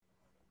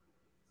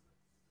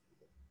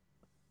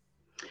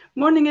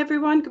Morning,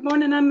 everyone. Good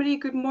morning, Anne-Marie.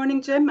 Good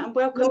morning, Jim. And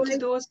welcome to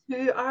those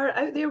who are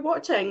out there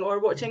watching or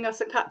watching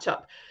us at catch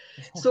up.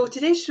 So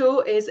today's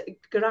show is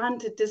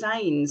Grand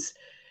Designs,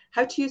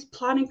 how to use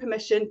planning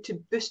permission to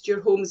boost your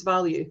home's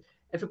value.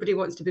 Everybody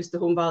wants to boost the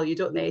home value,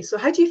 don't they? So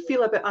how do you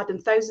feel about adding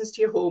thousands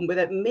to your home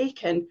without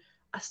making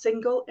a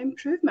single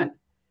improvement?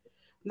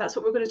 And that's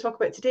what we're going to talk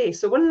about today.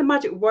 So one of the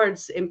magic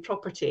words in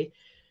property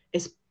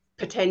is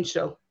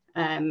potential.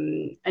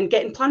 And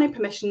getting planning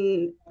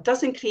permission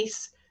does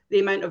increase the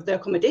amount of the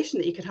accommodation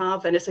that you can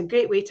have, and it's a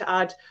great way to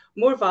add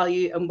more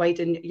value and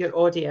widen your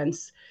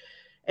audience.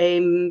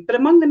 But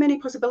among the many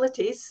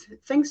possibilities,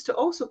 things to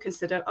also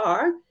consider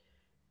are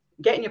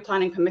getting your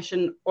planning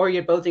permission or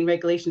your building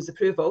regulations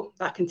approval.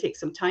 That can take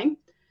some time.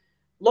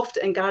 Loft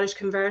and garage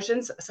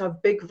conversions, it's a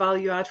big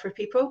value add for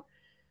people.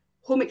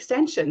 Home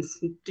extensions,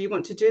 do you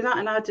want to do that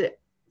and add a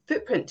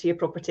footprint to your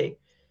property?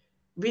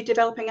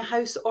 Redeveloping a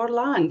house or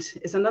land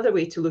is another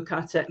way to look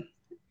at it.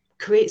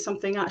 Create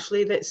something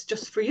actually that's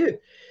just for you.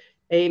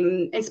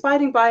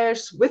 Inspiring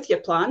buyers with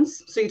your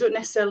plans, so you don't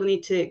necessarily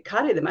need to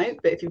carry them out,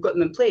 but if you've got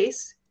them in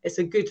place, it's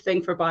a good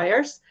thing for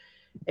buyers.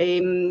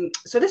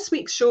 So this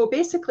week's show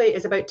basically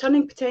is about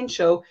turning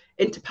potential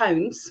into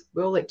pounds.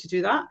 We all like to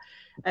do that.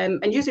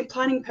 And using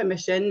planning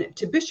permission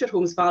to boost your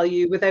home's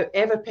value without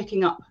ever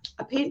picking up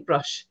a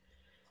paintbrush.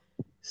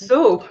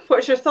 So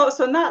what's your thoughts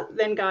on that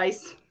then,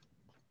 guys?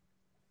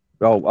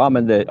 Well, I'm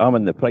in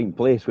the prime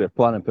place where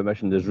planning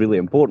permission is really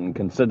important,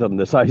 considering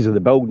the size of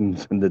the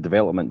buildings and the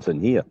developments in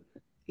here.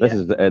 This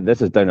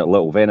is down at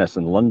Little Venice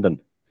in London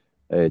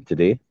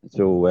today.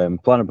 So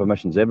planning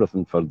permission is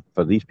everything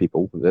for these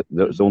people.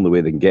 That's the only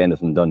way they can get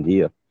anything done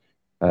here.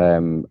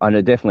 And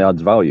it definitely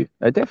adds value.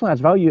 It definitely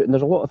adds value, and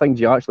there's a lot of things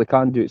you actually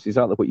can do. It's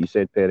exactly what you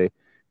said, Perry.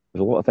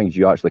 There's a lot of things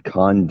you actually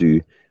can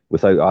do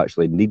without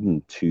actually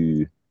needing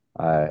to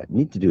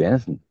do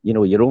anything. You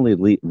know, you're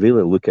only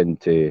really looking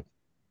to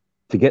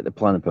get the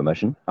planning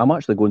permission. I'm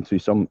actually going through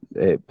some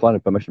planning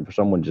permission for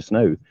someone just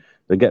now.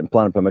 They're getting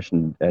planning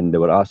permission, and they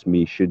were asking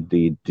me, should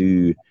they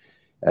do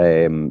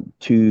 2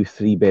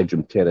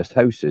 3-bedroom terraced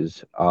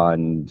houses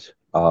and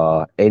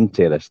end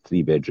terrace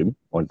 3-bedroom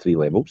on 3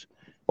 levels,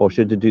 or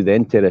should they do the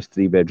end terrace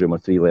 3-bedroom on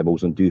 3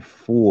 levels and do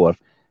 4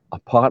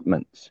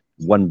 apartments,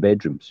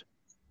 1-bedrooms?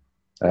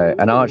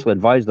 And I actually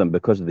advised them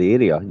because of the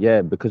area.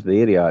 Yeah, because of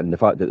the area and the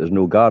fact that there's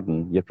no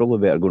garden, you're probably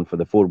better going for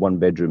the 4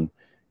 1-bedroom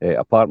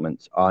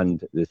apartments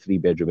and the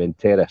 3-bedroom end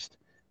terraced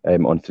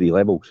on 3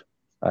 levels.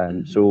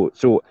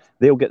 So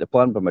they'll get the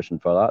plan permission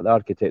for that. The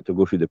architect will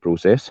go through the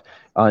process,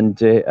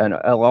 and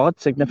it'll add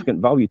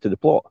significant value to the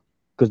plot,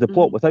 because the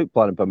plot without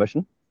planning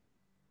permission,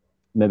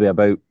 maybe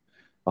about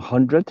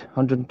 100,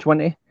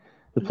 120.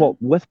 The plot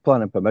with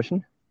planning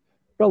permission,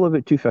 probably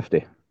about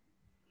 250.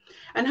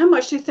 And how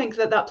much do you think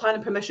that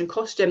planning permission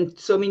cost, Jim?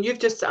 So, I mean, you've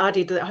just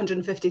added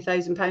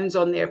 £150,000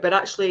 on there, but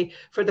actually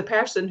for the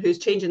person who's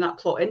changing that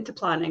plot into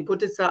planning, what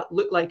does that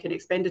look like in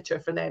expenditure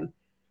for them?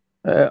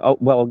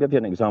 I'll give you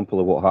an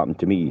example of what happened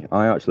to me.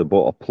 I actually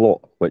bought a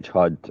plot which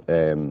had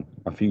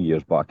a few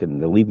years back in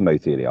the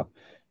Levenmouth area.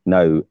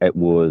 Now, it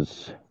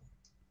was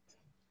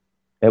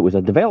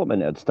a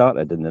development that had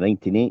started in the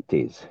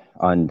 1980s,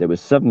 and there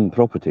was 7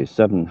 properties,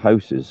 7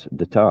 houses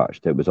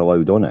detached. It was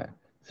allowed on it,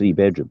 3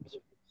 bedrooms.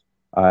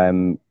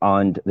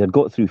 And they'd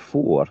got through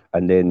 4,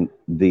 and then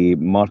the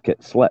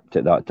market slipped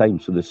at that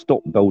time, so they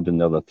stopped building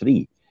the other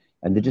 3,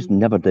 and they just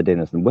never did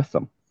anything with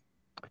them.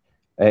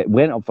 It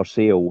went up for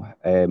sale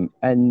in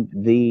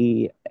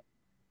the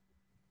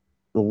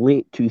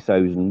late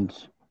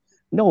 2000s.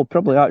 No,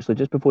 probably actually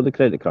just before the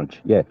credit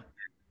crunch. Yeah,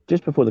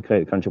 just before the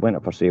credit crunch, it went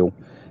up for sale.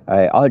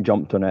 I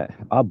jumped on it.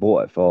 I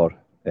bought it for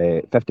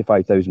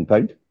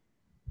 £55,000.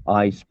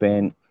 I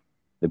spent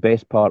the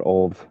best part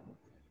of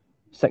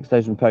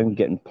 £6,000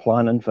 getting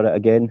planning for it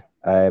again,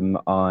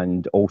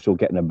 and also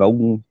getting a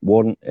building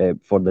warrant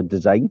for the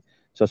design.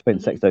 So I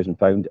spent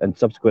 £6,000 and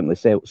subsequently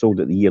sold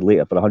it the year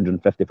later for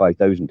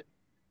 £155,000.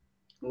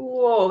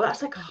 Whoa,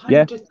 that's like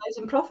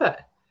 100,000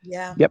 profit.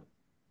 Yeah. Yep.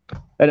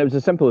 And it was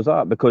as simple as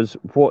that, because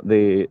what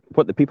the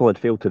people had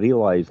failed to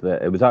realise,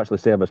 that it was actually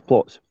service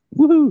plots.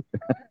 Woohoo!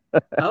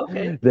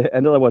 Okay.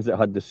 In other words, it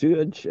had the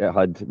sewage, it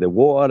had the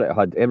water, it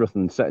had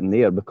everything sitting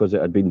there because it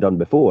had been done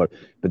before.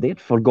 But they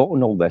had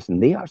forgotten all this,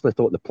 and they actually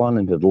thought the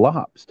planning had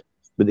lapsed.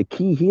 But the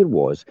key here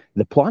was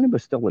the planning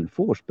was still in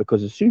force,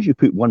 because as soon as you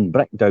put 1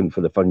 brick down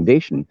for the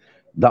foundation,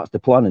 that's the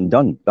planning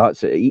done.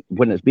 That's it.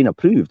 When it's been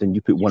approved and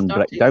you put 1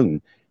 brick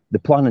down, the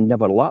planning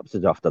never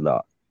lapses after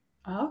that.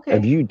 Okay.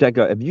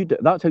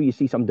 That's how you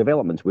see some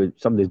developments where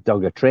somebody's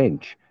dug a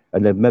trench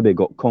and they've maybe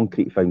got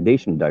concrete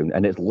foundation down,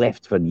 and it's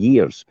left for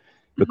years,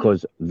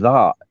 because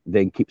that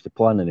then keeps the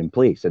planning in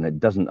place and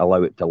it doesn't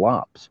allow it to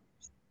lapse.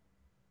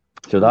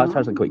 So that's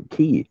actually quite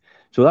key.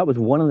 So that was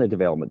one of the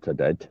developments I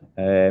did.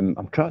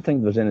 I'm trying to think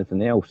if there's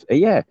anything else.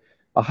 A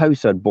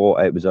house I'd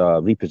bought, it was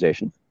a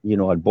repossession. You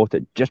know, I'd bought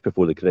it just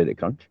before the credit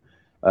crunch.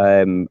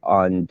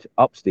 And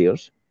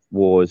upstairs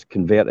was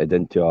converted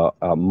into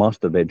a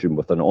master bedroom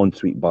with an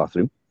ensuite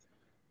bathroom.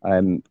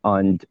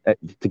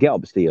 To get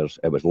upstairs,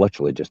 it was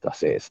literally just a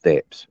set of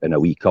steps and a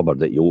wee cupboard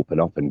that you open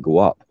up and go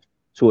up.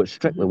 So it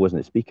strictly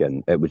wasn't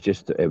speaking. It was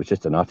just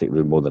an attic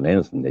room more than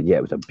anything. And yeah,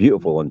 it was a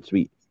beautiful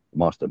ensuite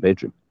master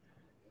bedroom.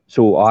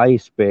 So I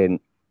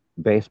spent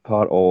best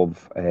part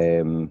of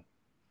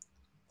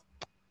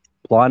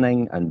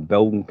planning and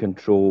building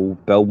control,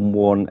 building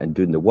one and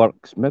doing the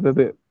works.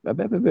 Maybe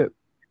about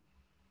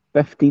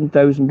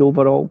 15,000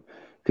 overall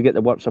to get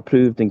the works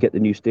approved and get the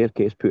new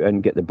staircase put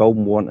in, get the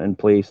building warrant in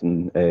place,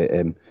 and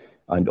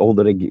all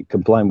the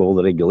complying with all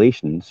the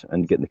regulations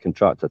and getting the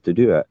contractor to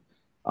do it.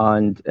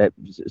 And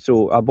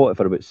so I bought it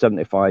for about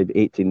 75,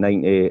 80,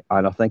 90,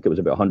 and I think it was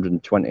about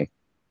 120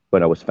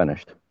 when I was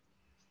finished.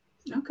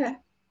 Okay.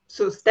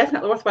 So it's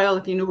definitely worthwhile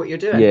if you know what you're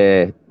doing.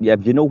 Yeah,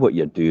 if you know what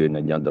you're doing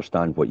and you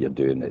understand what you're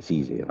doing, it's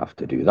easy enough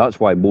to do. That's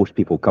why most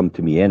people come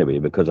to me anyway,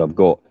 because I've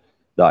got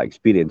that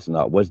experience and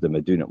that wisdom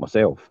of doing it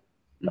myself.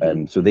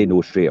 So they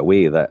know straight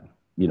away that,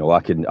 you know, I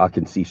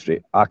could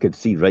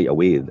see right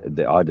away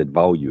the added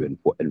value in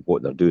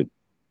what they're doing.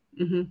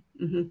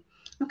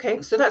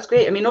 Okay, so that's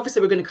great. I mean,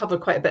 obviously we're going to cover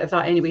quite a bit of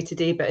that anyway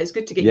today, but it's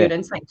good to get your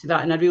insight to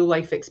that in a real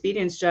life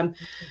experience, Jim.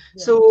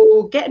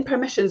 So getting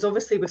permissions,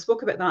 obviously we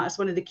spoke about that as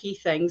one of the key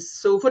things.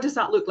 So what does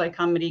that look like,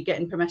 Anne-Marie,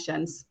 getting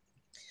permissions?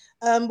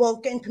 Well,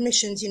 getting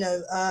permissions, you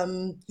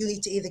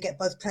need to either get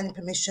both planning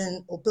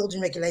permission or building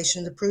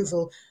regulation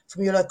approval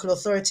from your local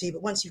authority.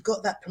 But once you've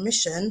got that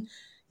permission,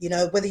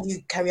 whether you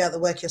carry out the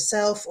work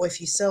yourself or if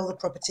you sell the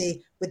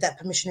property with that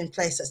permission in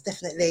place, that's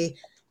definitely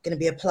going to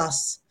be a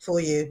plus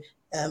for you.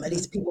 At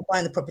least people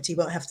buying the property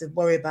won't have to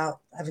worry about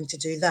having to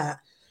do that.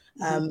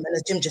 And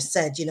as Jim just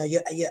said,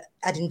 you're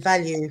adding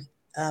value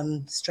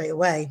straight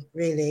away,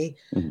 really,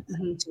 to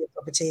your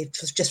property,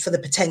 just for the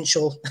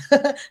potential,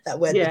 that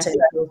word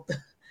potential.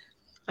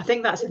 I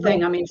think that's the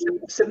thing. I mean,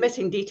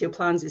 submitting detailed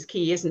plans is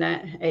key, isn't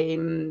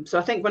it? So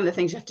I think one of the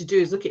things you have to do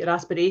is look at your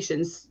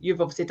aspirations. You've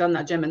obviously done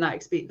that, Jim, and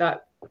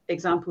that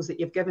examples that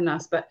you've given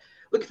us, but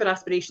look for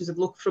aspirations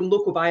from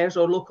local buyers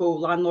or local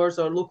landlords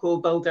or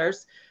local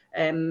builders.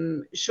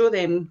 Show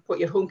them what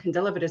your home can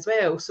deliver as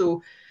well.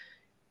 So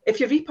if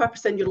you're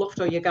repurposing your loft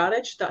or your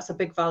garage, that's a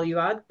big value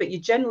add, but you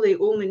generally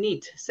only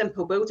need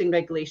simple building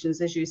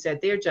regulations, as you said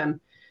there, Jim.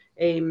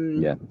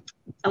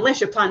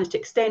 Unless you're planning to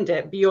extend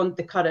it beyond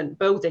the current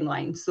building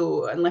line.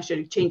 So unless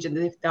you're changing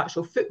the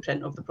actual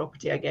footprint of the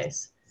property, I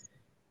guess.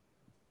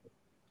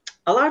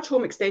 A large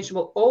home extension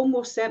will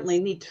almost certainly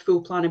need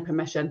full planning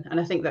permission. And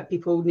I think that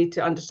people need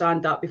to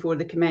understand that before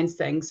they commence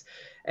things.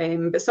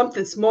 But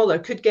something smaller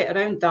could get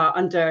around that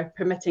under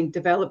permitting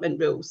development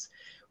rules.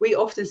 We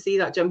often see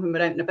that, Jim, when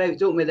we're out and about,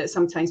 don't we? That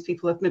sometimes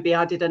people have maybe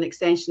added an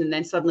extension and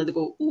then suddenly they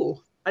go,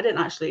 oh, I didn't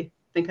actually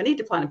think I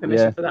need planning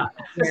permission for that.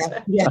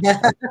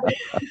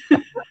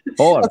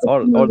 Or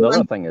the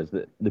other thing is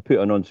that they put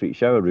an ensuite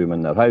shower room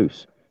in their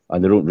house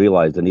and they don't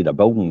realise they need a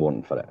building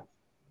warrant for it.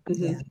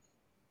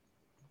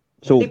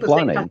 So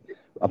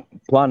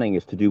planning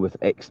is to do with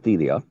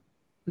exterior,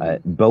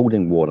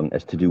 building warrant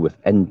is to do with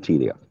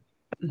interior.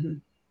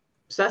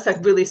 So that's a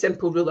really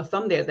simple rule of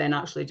thumb there then,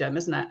 actually, Jim,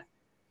 isn't it?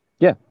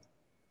 Yeah.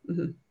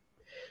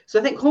 So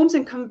I think homes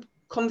in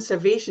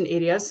conservation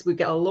areas, we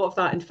get a lot of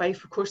that in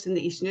Fife, of course, in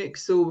the East Neuk.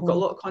 So we've got a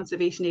lot of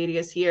conservation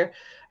areas here.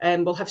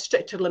 We'll have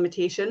stricter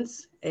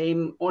limitations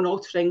on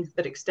altering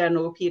their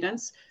external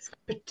appearance,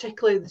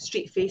 particularly the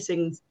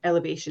street-facing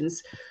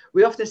elevations.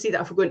 We often see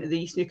that if we're going to the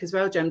East Neuk as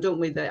well, Jim, don't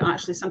we? That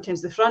actually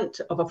sometimes the front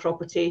of a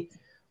property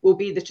will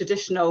be the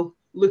traditional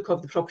look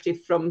of the property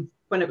from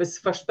when it was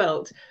first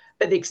built.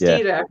 But the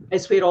exterior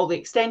is where all the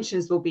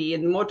extensions will be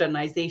and the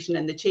modernisation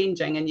and the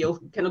changing, and you'll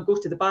kind of go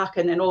to the back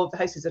and then all of the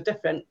houses are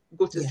different,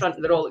 go to the front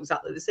and they're all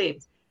exactly the same.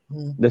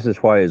 This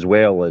is why, as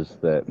well as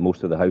that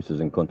most of the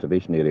houses in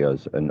conservation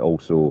areas and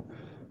also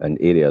in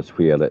areas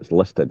where it's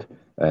listed,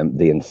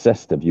 they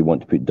insist if you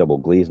want to put double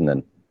glazing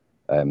in,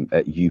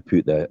 you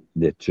put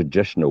the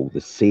traditional,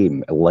 the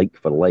same, like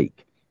for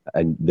like,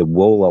 and they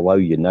will allow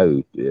you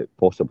now,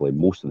 possibly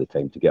most of the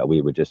time, to get away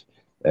with just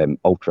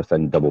ultra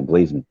thin double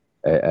glazing.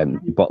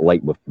 But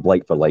like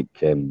for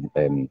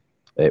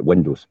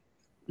windows.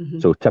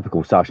 So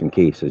typical sash and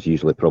case is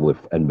usually probably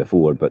in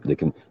before, but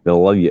they'll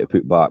allow you to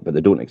put back, but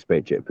they don't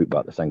expect you to put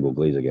back the single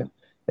glaze again.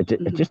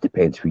 It just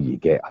depends who you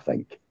get, I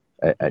think,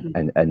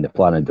 in the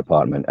planning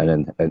department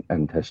and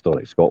in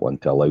Historic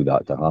Scotland to allow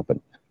that to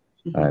happen.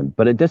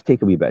 But it does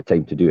take a wee bit of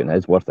time to do it, and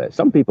it's worth it.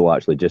 Some people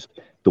actually just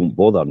don't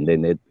bother, and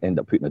then they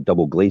end up putting a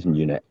double glazing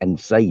unit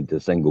inside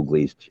the single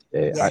glazed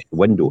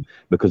window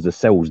because the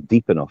sill's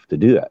deep enough to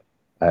do it.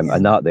 And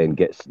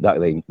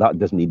that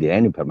doesn't need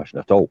any permission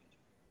at all.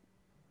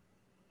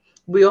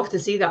 We often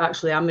see that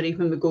actually, Anne-Marie,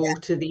 when we go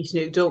to the East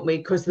Neuk, don't we?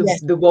 Because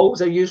the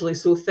walls are usually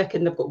so thick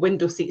and they've got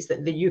window seats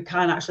that you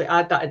can actually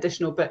add that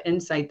additional bit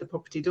inside the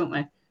property, don't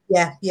we?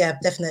 Yeah,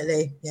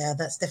 definitely. Yeah,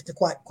 that's definitely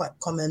quite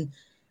common.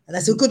 And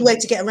that's a good way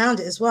to get around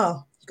it as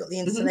well. You've got the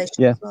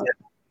installation as well.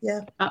 Yeah,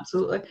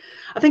 absolutely.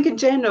 I think in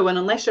general, and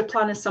unless you're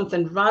planning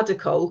something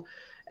radical,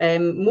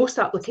 most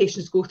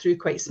applications go through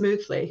quite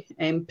smoothly,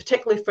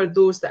 particularly for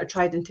those that are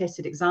tried and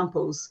tested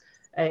examples,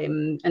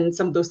 and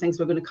some of those things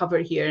we're going to cover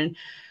here. And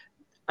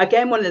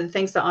again, one of the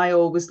things that I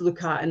always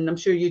look at, and I'm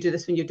sure you do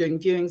this when you're doing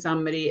viewings,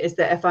 Anne-Marie, is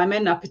that if I'm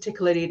in a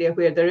particular area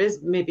where there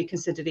is maybe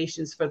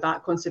considerations for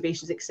that,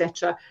 conservations,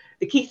 etc.,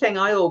 the key thing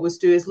I always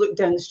do is look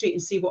down the street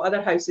and see what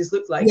other houses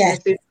look like. Yeah. And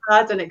if they've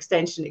had an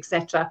extension,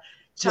 etc.,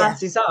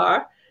 chances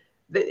are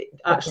that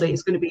actually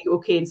it's going to be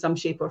okay in some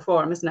shape or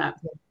form, isn't it?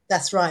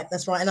 That's right.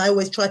 That's right. And I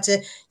always try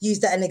to use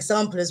that as an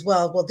example as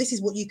well. Well, this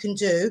is what you can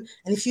do.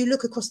 And if you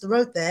look across the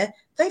road there,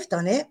 they've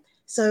done it.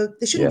 So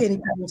there shouldn't be any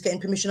problems getting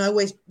permission. I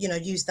always,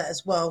 use that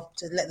as well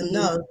to let them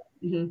know.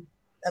 Mm-hmm.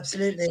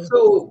 Absolutely.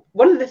 So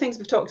one of the things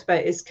we've talked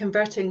about is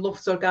converting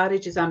lofts or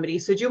garages, Anne-Marie.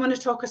 So do you want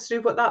to talk us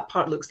through what that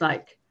part looks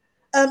like?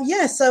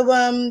 So,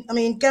 I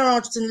mean,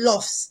 garages and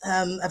lofts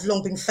have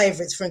long been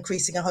favourites for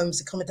increasing a home's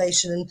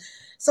accommodation. And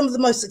some of the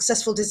most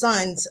successful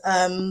designs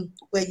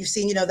where you've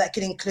seen, that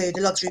can include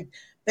a luxury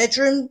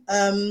bedroom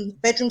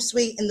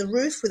suite in the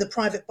roof with a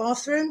private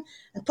bathroom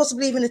and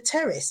possibly even a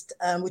terrace,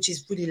 which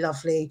is really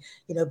lovely,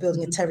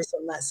 building a terrace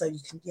on that so you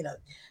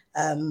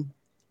can,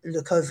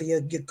 look over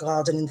your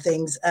garden and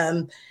things.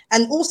 And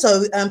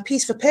also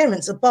peace for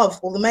parents above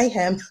all the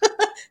mayhem.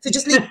 So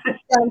just leave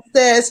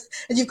downstairs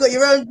and you've got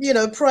your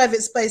own,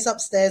 private space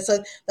upstairs.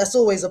 So that's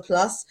always a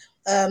plus.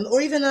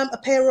 Or even a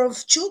pair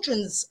of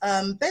children's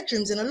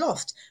bedrooms in a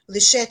loft with a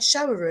shared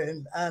shower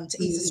room to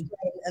ease the strain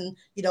and,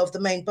 of the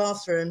main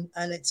bathroom.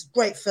 And it's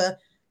great for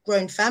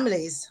growing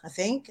families, I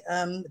think.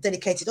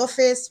 Dedicated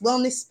office,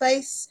 wellness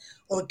space,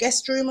 or a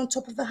guest room on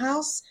top of the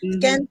house.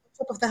 Again, on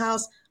top of the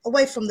house,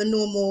 away from the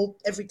normal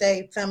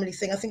everyday family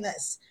thing. I think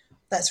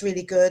that's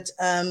really good.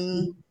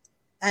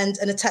 And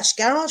an attached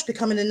garage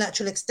becoming a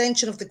natural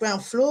extension of the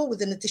ground floor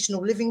with an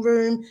additional living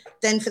room,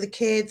 den for the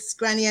kids,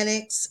 granny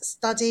annex,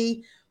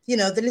 study.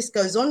 The list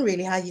goes on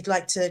really how you'd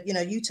like to,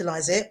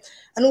 utilize it.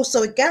 And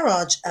also a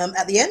garage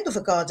at the end of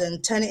a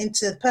garden, turn it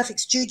into the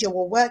perfect studio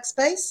or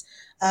workspace,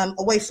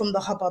 away from the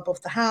hubbub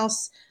of the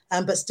house,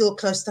 but still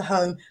close to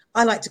home.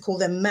 I like to call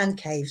them man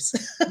caves.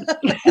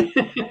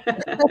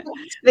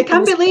 They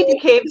can be lady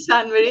caves,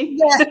 Anne-Marie.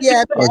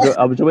 Yeah.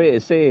 I was waiting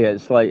to say,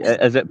 it's like,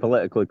 is it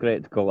politically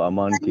correct to call it a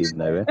man cave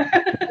now?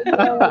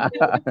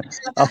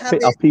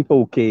 A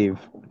people cave.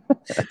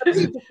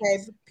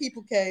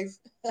 People cave.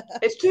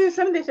 It's true.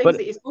 Some of the things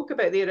that you spoke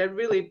about there are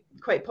really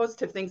quite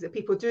positive things that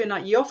people do,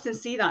 and you often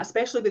see that,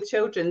 especially with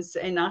children's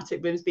in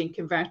attic rooms being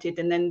converted.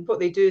 And then what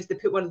they do is they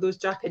put one of those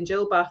Jack and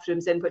Jill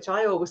bathrooms in, which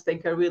I always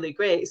think are really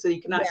great, so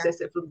you can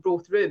access it from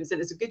both rooms,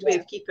 and it's a good way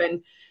of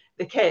keeping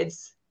the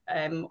kids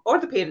or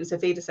the parents,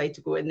 if they decide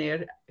to go in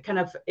there, kind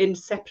of in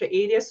separate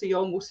areas, so you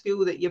almost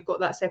feel that you've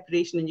got that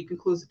separation and you can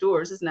close the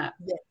doors, isn't it?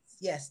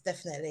 Yes,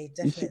 definitely.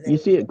 You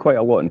see it quite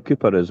a lot in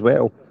Cooper as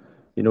well.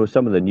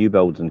 Some of the new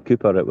builds in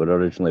Cooper that were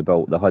originally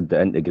built, they had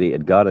the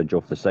integrated garage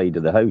off the side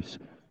of the house,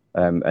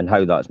 and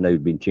how that's now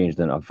been changed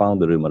into a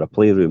family room or a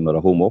playroom or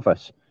a home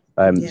office.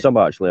 Some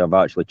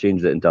have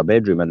changed it into a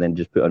bedroom and then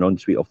just put an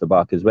ensuite off the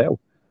back as well,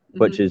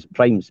 which is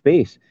prime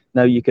space.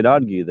 Now, you could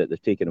argue that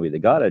they've taken away the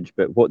garage,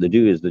 but what they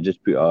do is they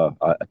just put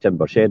a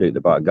timber shed out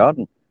the back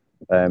garden,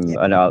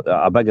 and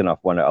a big enough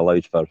one that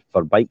allows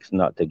for bikes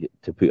and that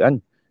to put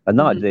in. And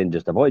that then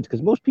just avoids,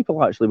 because most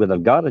people actually with their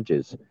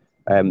garages,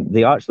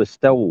 they actually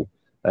still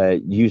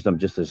use them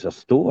just as a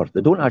store.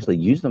 They don't actually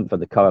use them for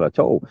the car at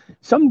all.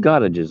 Some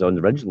garages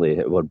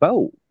originally were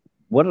built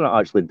weren't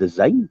actually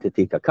designed to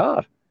take a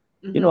car.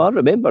 I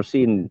remember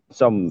seeing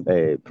some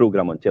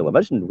program on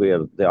television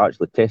where they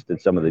actually tested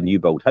some of the new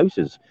build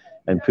houses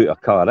and put a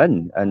car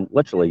in, and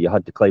literally you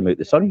had to climb out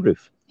the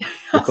sunroof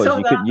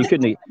because you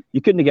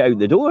couldn't get out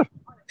the door.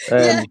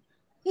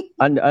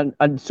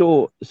 And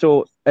so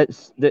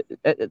it's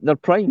they're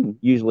prime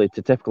usually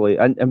to typically,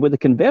 and with the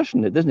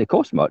conversion it doesn't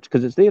cost much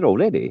because it's there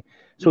already.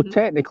 So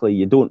technically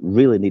you don't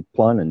really need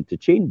planning to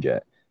change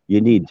it. You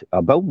need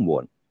a building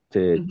one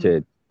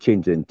to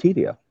change the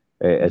interior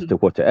as to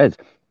what it is.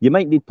 You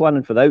might need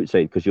planning for the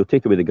outside because you'll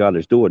take away the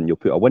garage door and you'll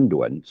put a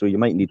window in. So you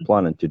might need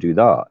planning to do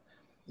that.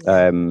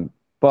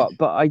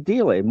 But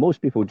ideally, most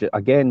people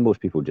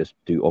just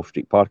do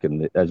off-street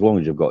parking. As long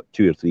as you've got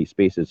 2 or 3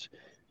 spaces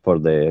for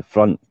the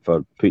front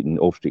for putting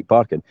off-street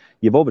parking,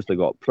 you've obviously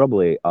got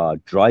probably a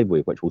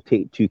driveway which will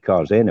take 2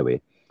 cars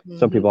anyway.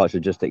 Some people actually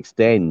just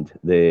extend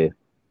the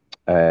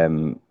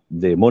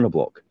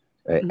monoblock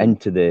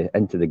into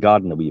the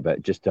garden a wee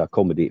bit just to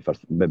accommodate for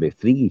maybe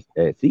 3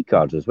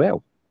 cars as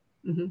well.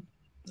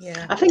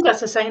 Yeah, I think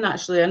that's a sign,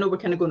 actually. I know we're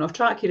kind of going off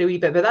track here a wee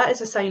bit, but that is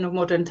a sign of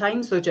modern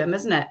times though, Jim,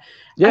 isn't it?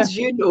 Yeah. As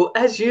you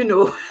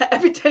know,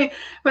 every time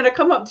when I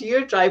come up to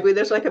your driveway,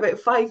 there's like about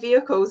 5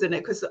 vehicles in it,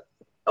 because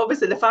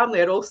obviously the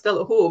family are all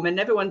still at home and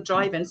everyone's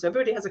driving, so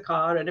everybody has a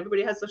car and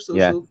everybody has their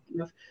social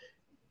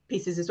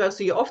pieces as well.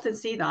 So you often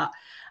see that.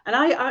 And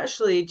I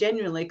actually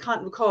genuinely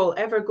can't recall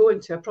ever going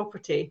to a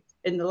property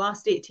in the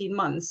last 18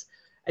 months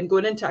and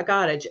going into a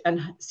garage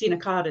and seeing a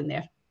car in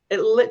there. It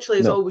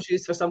literally is always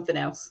used for something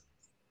else.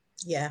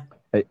 Yeah.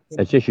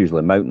 It's just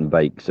usually mountain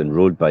bikes and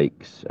road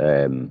bikes,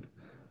 and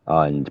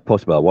and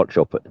possibly a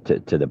workshop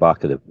to the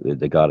back of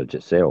the garage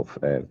itself,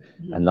 and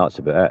that's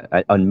about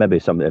it. And maybe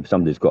if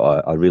somebody's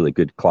got a really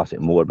good classic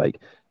motorbike.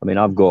 I mean,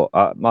 I've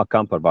got my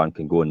camper van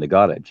can go in the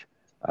garage.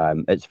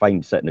 It's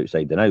fine sitting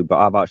outside the now, but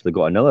I've actually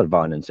got another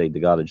van inside the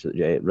garage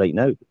right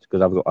now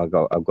because I've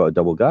got a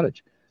double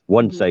garage.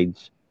 One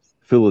side's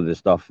full of the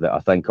stuff that I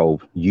think I'll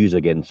use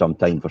again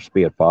sometime for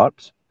spare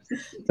parts,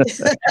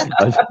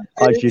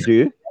 as you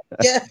do.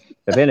 Yeah.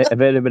 If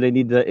anybody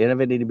needs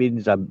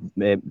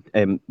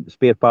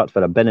spare parts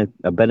for a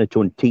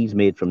Benetton tees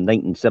made from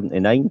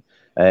 1979,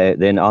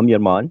 then I'm your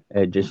man.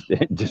 Just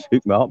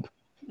hook me up,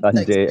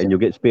 and you'll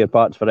get spare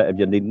parts for it if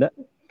you're needing it.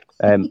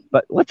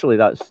 But literally,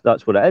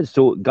 that's what it is.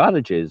 So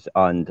garages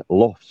and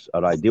lofts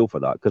are ideal for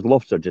that because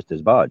lofts are just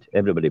as bad.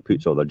 Everybody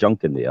puts all their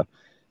junk in there,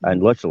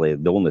 and literally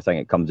the only thing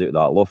that comes out of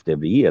that loft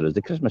every year is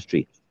the Christmas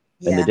tree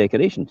and the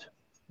decorations.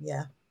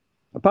 Yeah.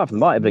 Apart from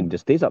that, everything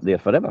just stays up there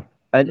forever.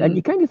 And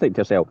you kind of think to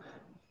yourself,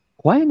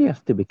 why on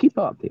earth do we keep it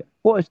up there?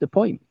 What is the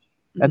point?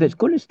 If it's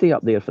going to stay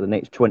up there for the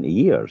next 20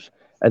 years,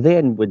 and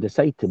then we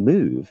decide to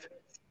move,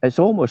 it's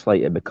almost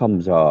like it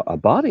becomes a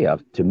barrier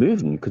to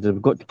moving because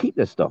we've got to keep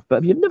this stuff.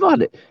 But if you've never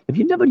had it, if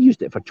you've never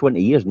used it for 20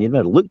 years and you've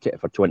never looked at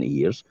it for 20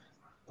 years,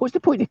 what's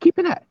the point of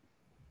keeping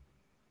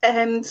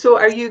it? So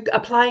are you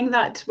applying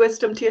that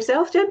wisdom to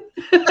yourself, Jim?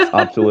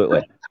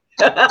 Absolutely.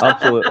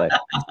 Absolutely.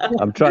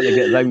 I'm trying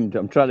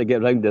to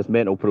get around this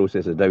mental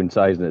process of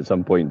downsizing at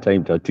some point in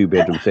time to a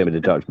 2-bedroom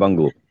semi-detached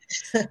bungalow.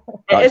 It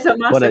is a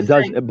massive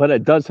thing. But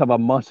it does have a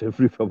massive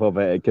roof above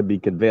it. It can be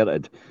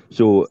converted.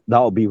 So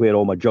that'll be where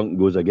all my junk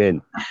goes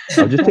again.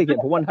 I'll just take it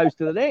from one house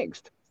to the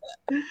next.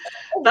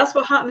 That's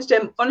what happens,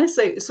 Jim.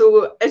 Honestly,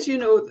 so as you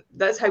know,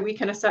 that's how we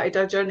kind of started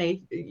our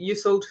journey. You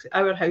sold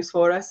our house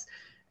for us,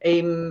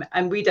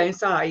 and we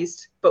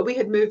downsized, but we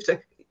had moved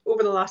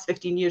over the last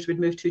 15 years, we'd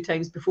moved 2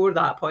 times before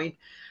that point.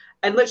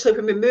 And literally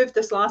when we moved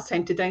this last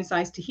time to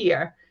downsize to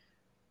here,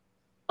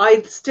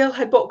 I still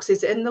had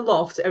boxes in the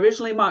loft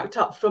originally marked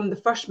up from the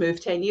first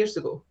move 10 years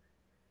ago.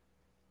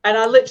 And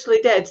I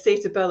literally did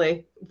say to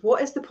Billy,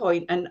 what is the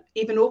point in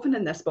even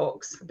opening this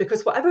box?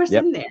 Because whatever's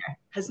in there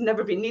has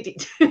never been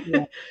needed. So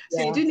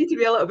you do need to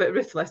be a little bit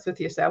ruthless with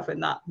yourself in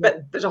that.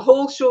 But there's a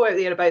whole show out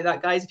there about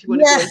that, guys, if you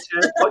want to go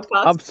into our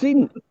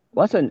podcast.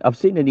 I've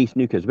seen in East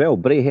Neuk as well,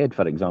 Braehead,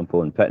 for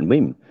example, and Pitt and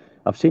Weem.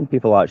 I've seen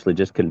people actually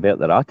just convert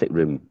their attic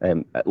room,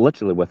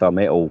 literally with a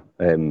metal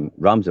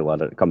Ramsey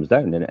ladder that comes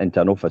down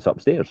into an office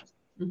upstairs.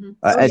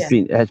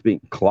 It's been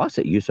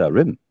classic use of a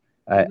room.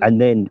 And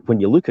then when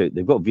you look out,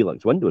 they've got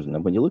Velux windows, and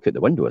then when you look at the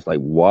window, it's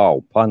like,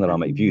 wow,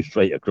 panoramic views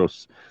right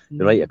across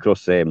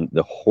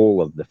the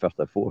whole of the Firth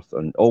of Forth,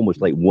 and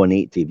almost like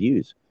 180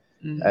 views.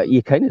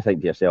 You kind of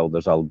think to yourself,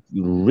 there's a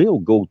real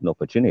golden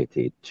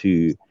opportunity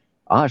to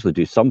actually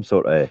do some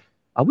sort of,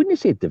 I wouldn't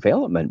say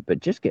development, but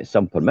just get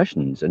some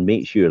permissions and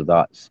make sure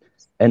that's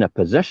in a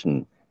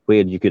position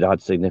where you could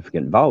add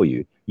significant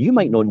value. You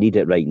might not need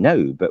it right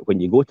now, but when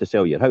you go to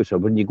sell your house, or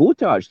when you go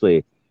to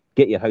actually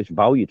get your house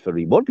valued for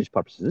remortgage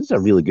purposes, this is a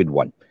really good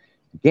one.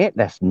 Get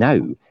this now,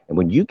 and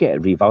when you get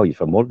it revalued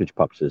for mortgage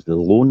purposes, the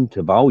loan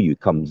to value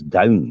comes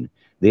down.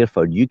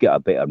 Therefore, you get a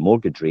better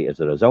mortgage rate as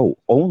a result,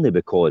 only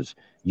because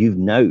you've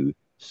now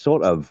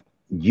sort of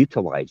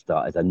utilised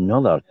that as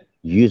another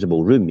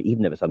usable room,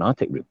 even if it's an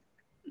attic room,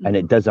 and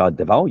it does add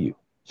the value.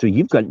 So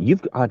you've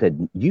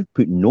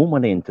put no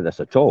money into this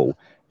at all.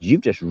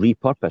 You've just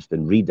repurposed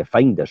and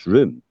redefined this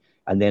room,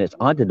 and then it's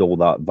added all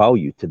that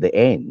value to the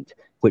end,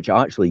 which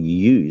actually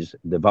you use.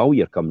 The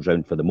valuer comes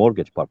round for the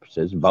mortgage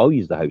purposes,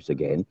 values the house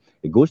again.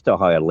 It goes to a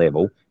higher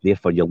level.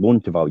 Therefore, your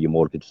loan to value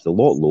mortgage is a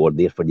lot lower.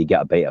 Therefore, you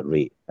get a better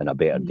rate and a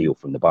better deal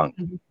from the bank.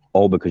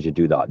 All because you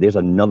do that. There's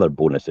another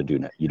bonus of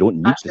doing it. You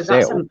don't need to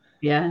sell.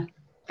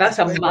 That's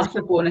a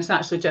massive bonus,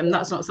 actually, Jim.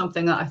 That's not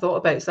something that I thought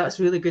about. So that's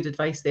really good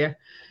advice there.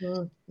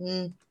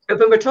 But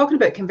when we're talking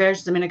about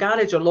conversions, I mean, a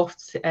garage or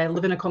loft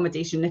living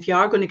accommodation, if you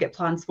are going to get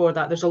plans for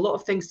that, there's a lot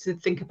of things to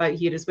think about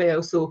here as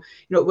well. So,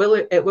 you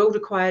know, it will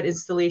require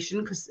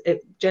installation because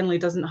it generally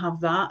doesn't have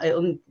that.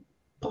 It'll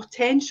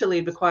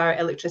potentially require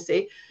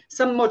electricity.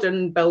 Some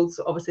modern builds,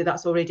 obviously,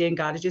 that's already in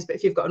garages. But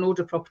if you've got an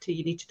older property,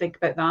 you need to think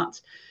about that.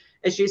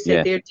 As you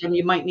said there, Jim,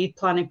 you might need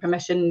planning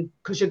permission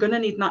because you're going to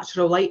need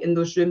natural light in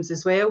those rooms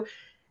as well.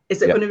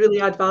 Is it going to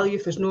really add value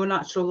if there's no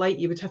natural light?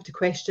 You would have to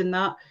question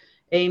that.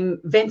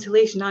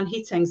 Ventilation and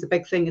heating is a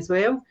big thing as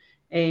well.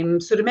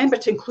 So remember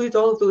to include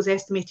all of those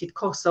estimated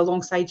costs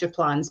alongside your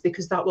plans,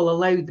 because that will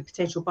allow the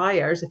potential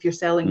buyers, if you're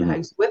selling the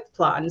house with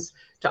plans,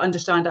 to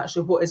understand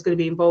actually what is going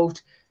to be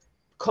involved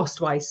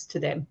cost-wise to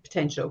them,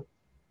 potential.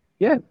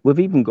 Yeah, we've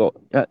even got,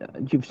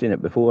 you've seen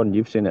it before and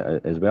you've seen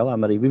it as well,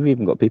 Anne-Marie, we've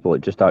even got people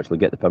that just actually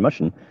get the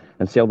permission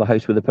and sell the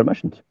house with the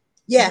permissions.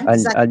 Yeah,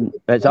 exactly. And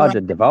it's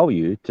added the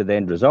value to the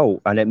end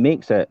result, and it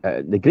makes it,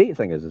 the great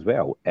thing is as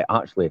well, it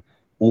actually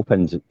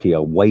opens it to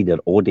a wider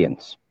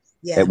audience.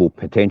 It will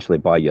potentially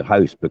buy your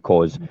house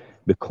because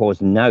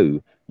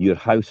now your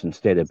house,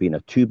 instead of being a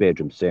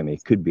 2-bedroom semi,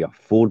 could be a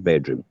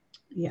 4-bedroom.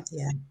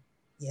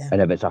 Yeah.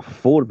 And if it's a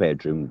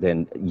 4-bedroom,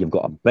 then you've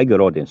got a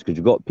bigger audience, because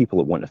you've got people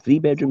that want a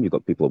 3-bedroom, you've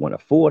got people that want a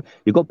 4,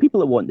 you've got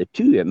people that want the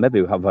 2, and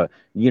maybe have a,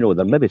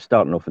 they're maybe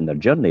starting off in their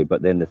journey,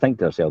 but then they think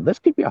to themselves, this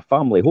could be a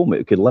family home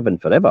it could live in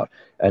forever,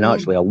 and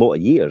actually a lot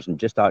of years, and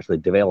just actually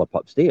develop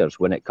upstairs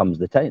when it comes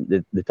the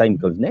time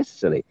comes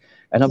necessary.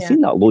 And I've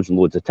seen that loads and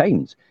loads of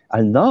times.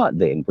 And that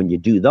then, when you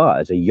do that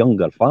as a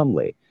younger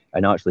family,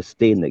 and actually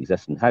stay in the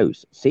existing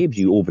house, saves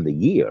you over the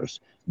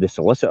years the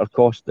solicitor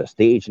cost, the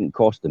estate agent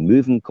cost, the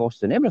moving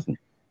cost, and everything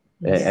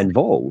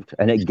involved,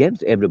 and it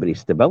gives everybody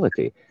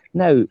stability.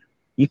 Now,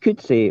 you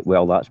could say,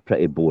 well, that's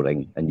pretty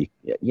boring, and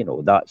you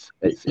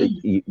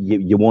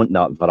want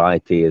that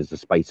variety as the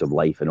spice of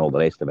life and all the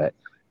rest of it.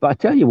 But I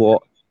tell you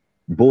what,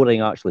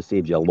 boring actually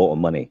saves you a lot of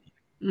money.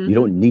 You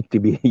don't need to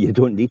be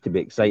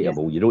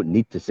excitable. You don't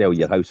need to sell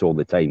your house all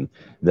the time.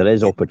 There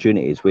is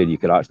opportunities where you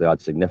could actually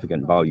add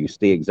significant value,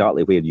 stay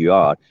exactly where you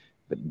are.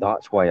 But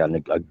that's why I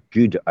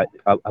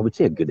would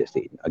say a good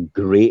estate, a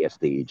great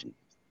estate agent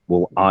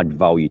will add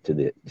value to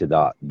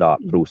that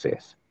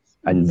process.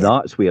 And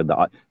that's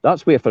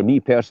where for me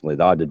personally,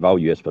 the added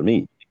value is for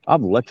me.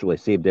 I've literally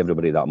saved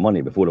everybody that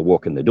money before I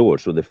walk in the door.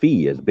 So the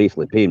fee is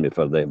basically paying me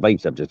for the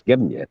advice I've just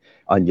given you,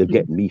 and you're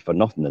getting me for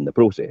nothing in the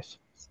process.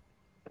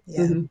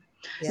 Yeah.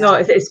 Yeah. No,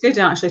 it's good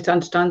actually to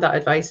understand that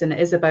advice, and it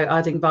is about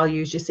adding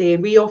value, as you say.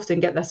 And we often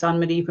get this,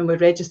 Anne-Marie, when we're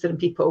registering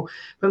people,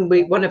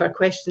 one of our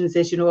questions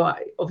is,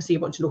 obviously you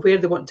want to know where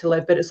they want to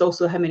live, but it's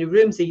also how many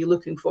rooms are you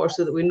looking for,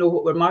 so that we know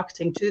what we're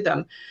marketing to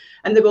them.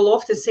 And they will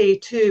often say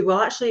 2.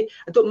 Well, actually,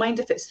 I don't mind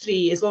if it's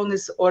 3,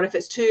 or if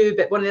it's 2,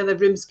 but one of the other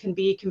rooms can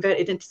be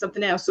converted into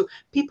something else. So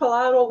people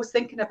are always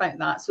thinking about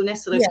that. So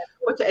necessarily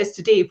what it is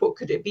today, what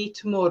could it be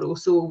tomorrow?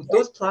 So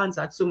those plans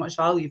add so much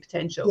value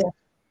potential. Yeah.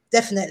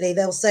 Definitely.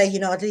 They'll say,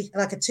 I'd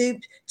like a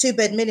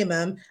two-bed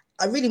minimum.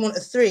 I really want a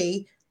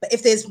 3, but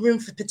if there's room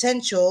for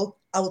potential,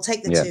 I will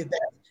take the 2 bed.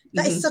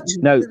 That is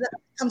that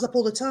comes up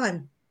all the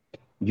time.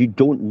 You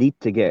don't need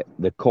to get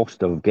the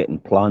cost of getting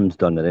plans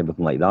done and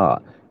everything like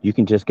that. You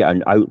can just get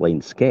an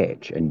outline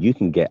sketch, and you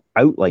can get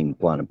outline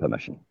planning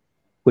permission,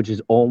 which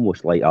is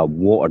almost like a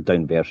watered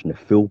down version of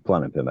full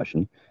planning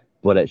permission,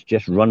 but it's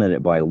just running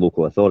it by a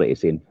local authority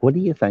saying, what do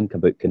you think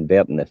about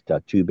converting this to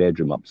a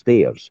 2-bedroom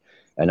upstairs?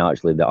 And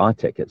actually the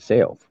attic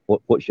itself,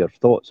 what's your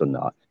thoughts on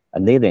that?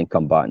 And they then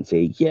come back and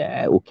say,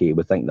 yeah, okay,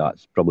 we think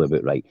that's probably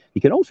about right.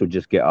 You can also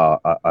just get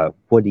a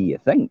what do you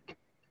think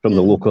from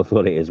the local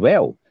authority as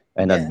well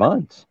in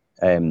advance,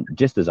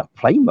 just as a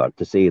primer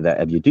to say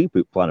that if you do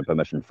put planning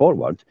permission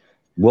forward,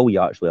 will you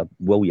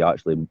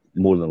actually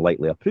more than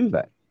likely approve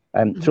it?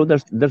 So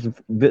there's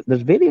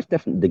various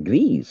different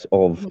degrees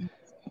of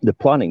the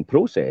planning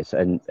process,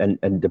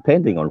 and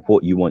depending on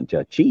what you want to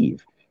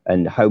achieve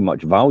and how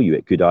much value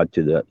it could add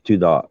to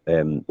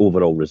that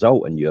overall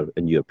result in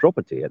your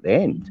property at the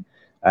end.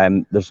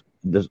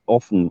 There's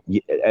often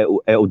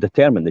it'll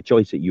determine the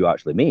choice that you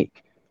actually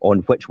make on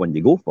which one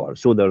you go for.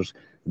 So there's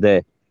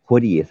the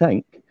what do you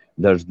think,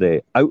 there's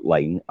the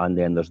outline, and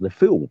then there's the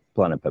full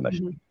planning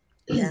permission.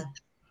 Yeah.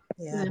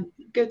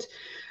 Good.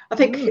 I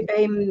think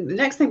the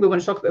next thing we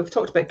want to talk about, we've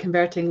talked about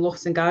converting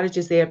lofts and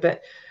garages there,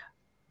 but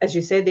as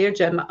you said there,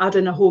 Jim,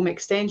 adding a home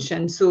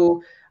extension.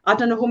 So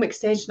adding a home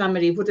extension,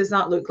 Anne-Marie, what does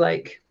that look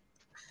like?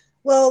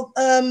 Well,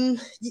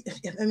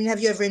 have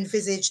you ever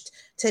envisaged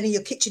turning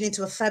your kitchen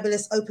into a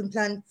fabulous open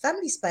plan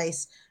family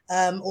space,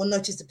 or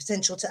noticed the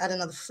potential to add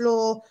another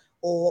floor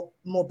or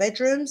more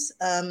bedrooms?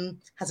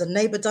 Has a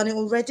neighbour done it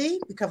already?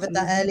 We covered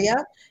that earlier.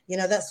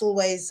 That's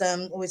always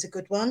a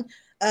good one.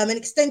 And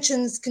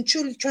extensions can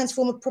truly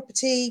transform a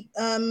property's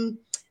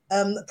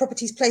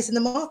place in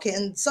the market.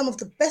 And some of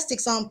the best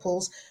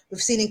examples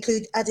we've seen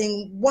include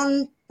adding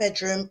 1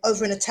 bedroom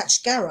over an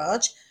attached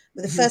garage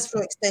with a first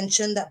floor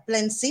extension that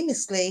blends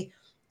seamlessly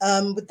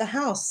with the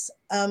house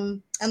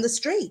and the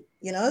street,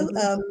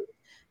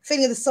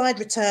 feeling the side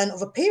return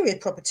of a period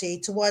property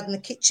to widen the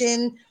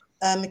kitchen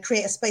and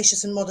create a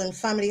spacious and modern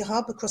family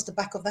hub across the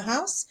back of the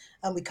house.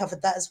 And we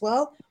covered that as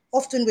well.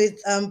 Often with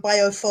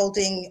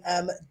bio-folding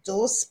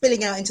doors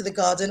spilling out into the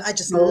garden. I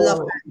just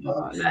love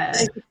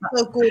that. It's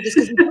so gorgeous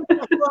because you put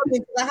the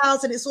into the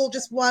house and it's all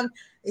just one.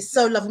 It's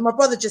so lovely. My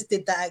brother just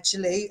did that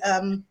actually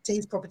to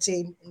his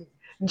property.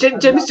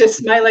 Jim's just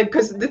smiling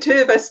because the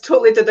two of us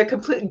totally did a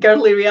complete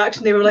girly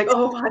reaction. They were like,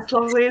 "Oh, that's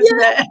lovely, isn't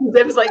it?" And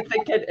Jim was like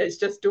thinking, "It's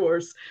just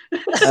doors."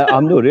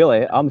 I'm not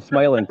really. I'm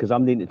smiling because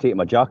I'm needing to take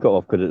my jacket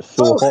off because it's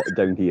so hot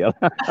down here.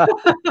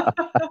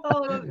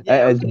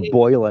 It is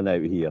boiling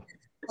out here.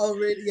 Oh,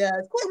 really? Yeah.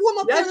 It's quite warm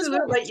up here. You actually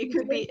look like you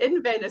could be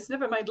in Venice,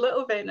 never mind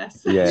little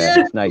Venice. Yeah,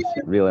 it's nice,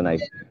 really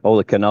nice. All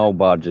the canal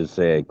barges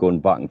going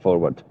back and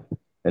forward,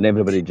 and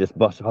everybody just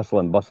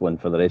hustling, bustling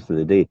for the rest of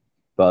the day.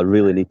 But I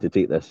really need to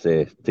take this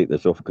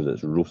off because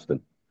it's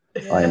roasting.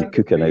 Yeah, I am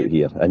cooking out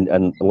here,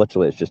 and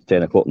literally it's just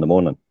 10 o'clock in the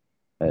morning.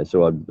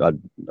 So I'm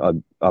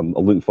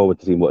looking forward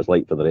to seeing what it's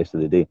like for the rest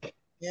of the day.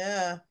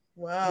 Yeah.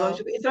 Wow. As long as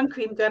you get your sun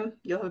cream, Jim,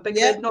 you'll have a big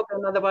red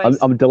knob-on otherwise.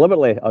 I'm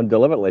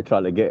deliberately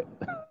trying to get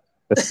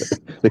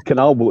the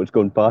canal boats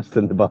going past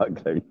in the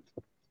background.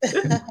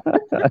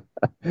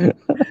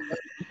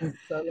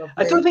 So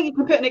I don't lovely. think you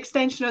can put an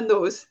extension on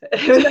those.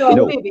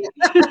 No. Maybe.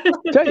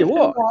 Tell you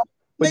what, No,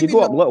 when you maybe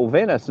go up not. Little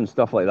Venice and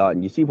stuff like that,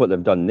 and you see what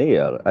they've done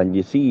there, and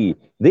you see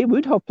they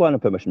would have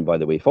planning permission, by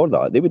the way, for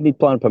that. They would need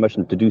planning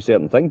permission to do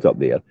certain things up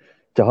there,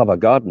 to have a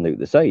garden out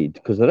the side,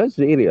 because there is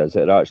areas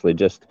that are actually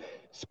just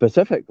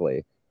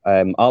specifically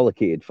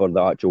allocated for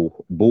the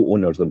actual boat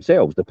owners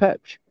themselves, the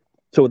pitch.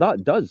 So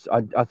that does,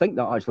 I think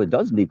that actually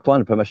does need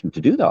planning permission to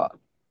do that.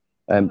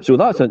 So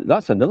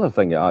that's another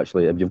thing.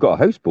 Actually, if you've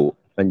got a houseboat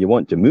and you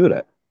want to moor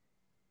it,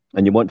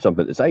 and you want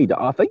something at the side,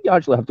 I think you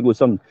actually have to go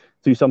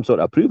through some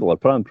sort of approval or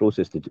planning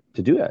process to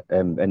do it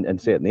in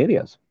certain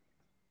areas.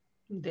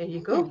 There you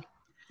go.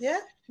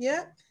 Yeah.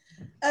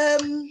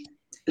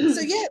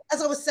 So yeah,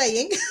 as I was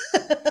saying,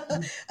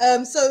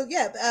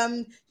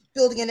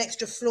 building an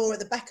extra floor at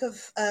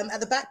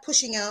the back,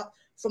 pushing out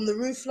from the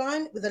roof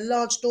line with a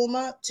large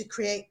dormer to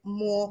create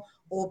more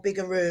or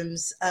bigger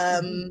rooms.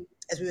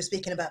 As we were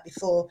speaking about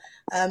before.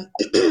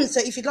 So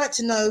if you'd like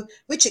to know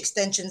which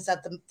extensions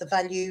add the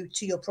value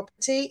to your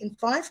property in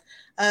 5,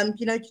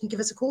 you can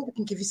give us a call. We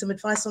can give you some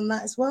advice on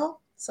that as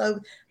well. So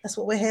that's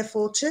what we're here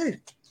for too.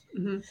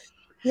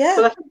 Yeah.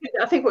 Well,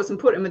 I think what's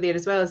important with it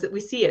as well is that we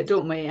see it,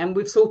 don't we? And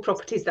we've sold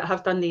properties that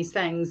have done these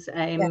things,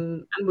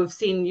 and we've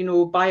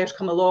seen, buyers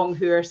come along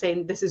who are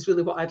saying, "This is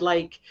really what I'd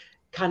like.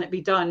 Can it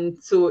be done?"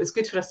 So it's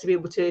good for us to be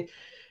able to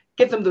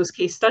give them those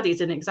case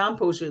studies and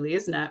examples, really,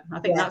 isn't it? I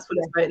think that's what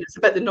it's about. And it's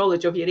about the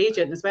knowledge of your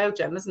agent as well,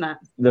 Jim, isn't it?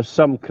 There's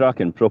some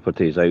cracking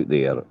properties out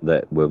there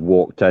that we've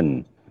walked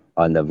in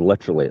and they've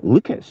literally,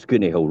 look at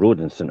Scooney Hill Road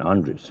in St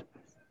Andrews.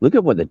 Look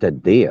at what they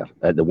did there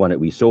at the one that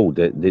we sold.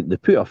 They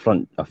put a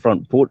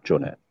front porch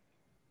on it,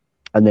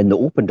 and then they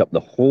opened up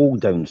the whole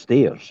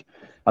downstairs.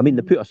 I mean,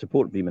 they put a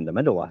support beam in the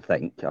middle, I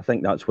think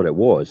that's what it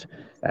was.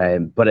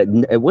 But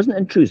it wasn't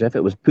intrusive.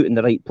 It was put in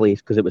the right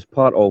place because it was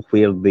part of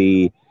where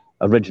the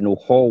original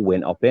hall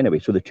went up anyway.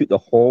 So they took the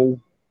hall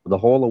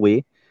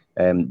away,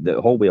 the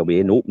hallway away,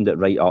 and opened it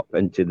right up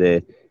into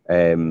the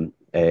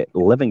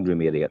living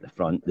room area at the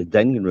front, the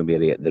dining room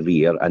area at the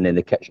rear, and then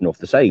the kitchen off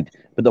the side.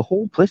 But the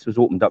whole place was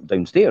opened up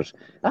downstairs.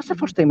 That's the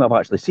first time I've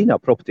actually seen a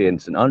property in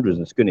St Andrews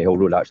and Scooney Hill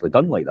Road actually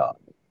done like that.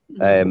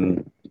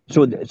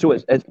 So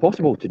it's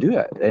possible to do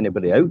it.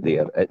 Anybody out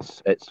there,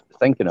 it's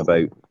thinking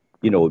about,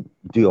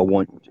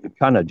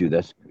 can I do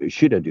this?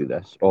 Should I do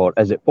this? Or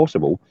is it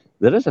possible?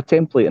 There is a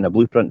template and a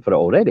blueprint for it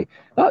already.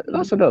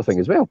 That's another thing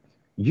as well.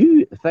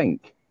 You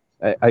think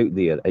out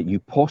there that you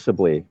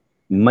possibly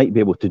might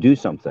be able to do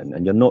something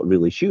and you're not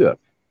really sure.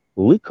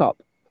 Look up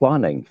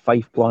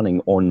Fife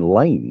planning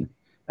online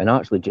and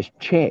actually just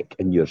check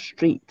in your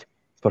street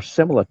for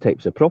similar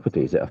types of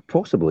properties that have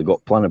possibly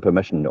got planning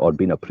permission or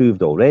been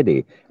approved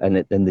already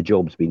and the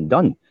job's been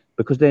done.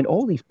 Because then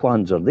all these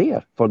plans are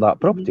there for that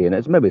property and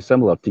it's maybe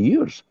similar to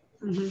yours.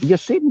 You're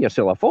saving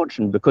yourself a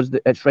fortune because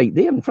it's right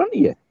there in front of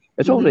you.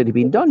 It's already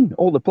been done.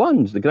 All the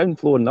plans, the ground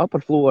floor and the upper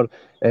floor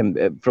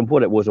from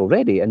what it was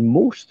already. And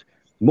most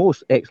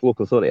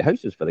ex-local authority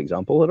houses, for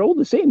example, are all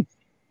the same,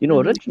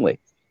 originally.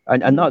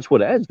 And that's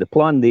what it is. The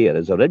plan there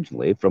is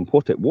originally from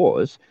what it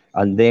was,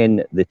 and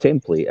then the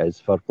template is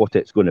for what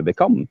it's going to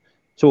become.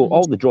 So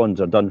all the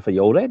drawings are done for you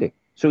already.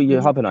 So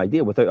you have an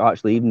idea without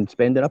actually even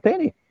spending a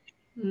penny.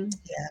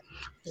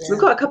 We've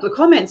got a couple of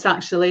comments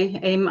actually.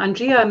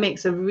 Andrea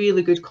makes a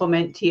really good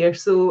comment here.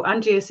 So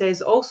Andrea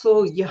says,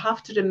 also, you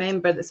have to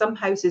remember that some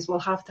houses will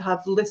have to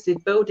have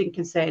listed building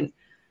consent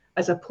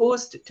as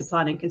opposed to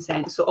planning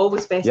consent. So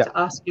always best to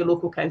ask your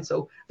local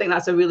council. I think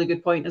that's a really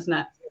good point, isn't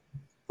it?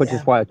 Which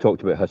is why I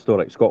talked about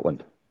Historic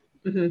Scotland.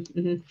 And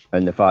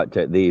the fact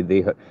that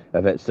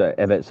if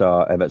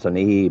it's an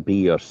A,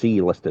 B, or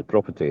C listed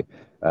property,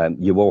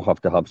 you will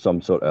have to have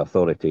some sort of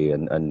authority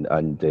and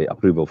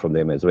approval from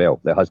them as well.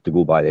 That has to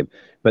go by them.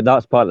 But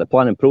that's part of the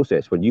planning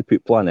process. When you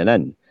put planning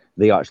in,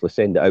 they actually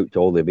send it out to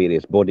all the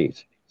various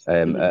bodies.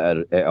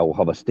 It'll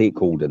have a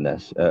stakeholder in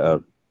this,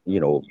 are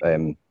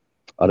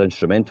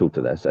instrumental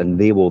to this, and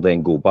they will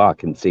then go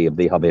back and say if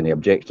they have any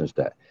objections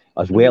to it,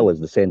 as well as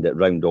they send it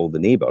round all the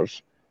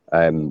neighbours.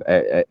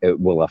 It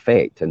will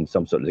affect in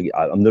some sort of.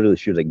 I'm not really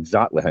sure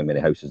exactly how many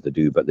houses they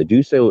do, but they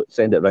do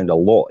send it around a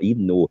lot,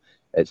 even though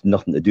it's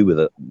nothing to do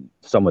with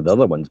some of the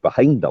other ones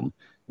behind them.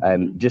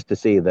 Just to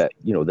say that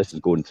this is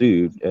going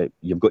through.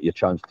 You've got your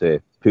chance to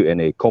put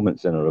any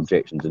comments in or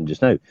objections in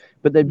just now,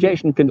 but the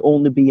objection can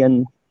only be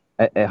in.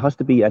 It has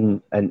to be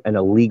in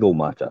a legal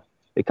matter.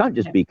 It can't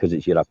just be because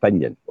it's your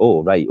opinion.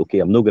 Oh, right, okay,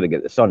 I'm not going to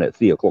get the sun at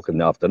 3 o'clock in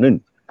the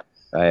afternoon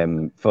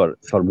for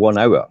 1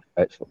 hour.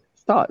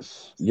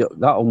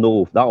 That'll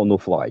no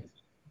fly.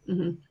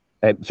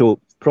 So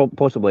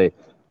possibly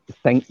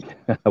think,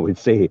 I would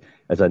say,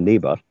 as a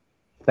neighbour,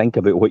 think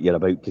about what you're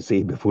about to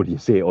say before you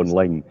say it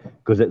online,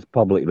 because it's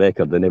public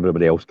record and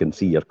everybody else can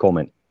see your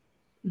comment.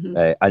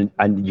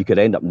 And you could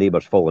end up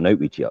neighbours falling out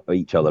with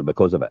each other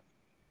because of it.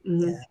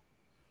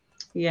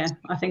 Yeah,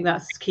 I think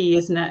that's key,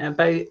 isn't it?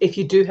 About if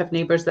you do have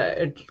neighbours that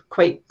are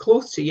quite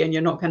close to you and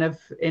you're not kind of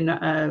in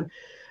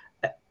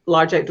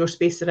large outdoor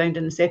space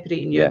surrounding and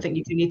separating you. Yeah. I think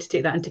you do need to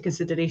take that into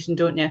consideration,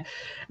 don't you? And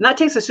that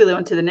takes us really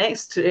on to the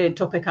next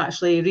topic,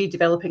 actually,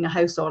 redeveloping a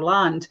house or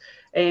land.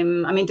 I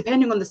mean,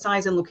 depending on the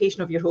size and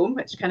location of your home,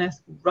 which is kind of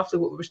roughly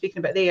what we were speaking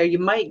about there, you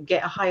might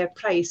get a higher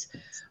price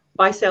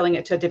by selling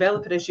it to a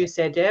developer, as you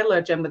said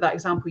earlier, Jim, with that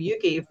example you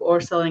gave,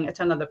 or selling it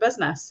to another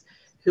business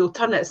who'll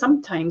turn it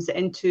sometimes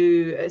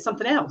into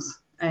something else,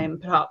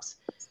 perhaps.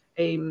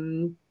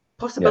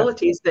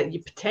 Possibilities that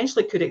you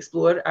potentially could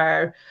explore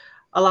are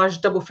a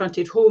large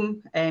double-fronted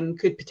home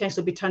could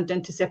potentially be turned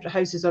into separate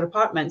houses or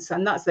apartments.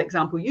 And that's the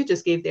example you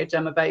just gave there,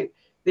 Jim, about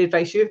the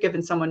advice you've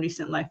given someone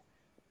recently.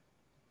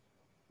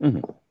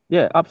 Mm-hmm.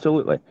 Yeah,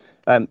 absolutely.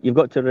 You've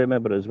got to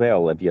remember as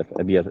well, if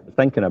you're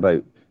thinking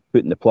about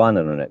putting the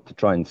planning on it to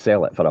try and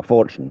sell it for a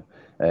fortune,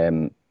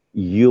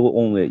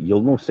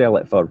 you'll not sell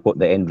it for what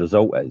the end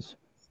result is,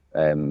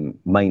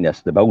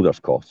 minus the builder's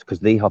costs,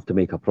 because they have to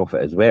make a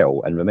profit as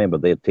well. And remember,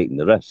 they're taking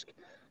the risk.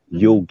 Mm-hmm.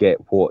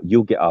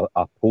 You'll get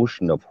a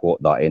portion of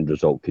what that end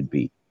result could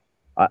be.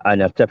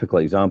 And a typical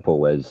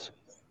example is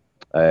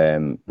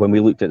when we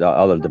looked at that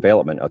other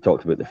development, I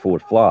talked about the 4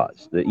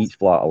 flats. That each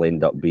flat will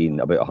end up being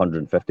about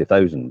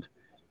 150,000,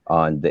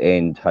 and the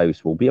end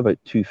house will be about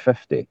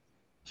 250.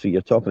 So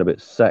you're talking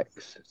about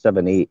 6,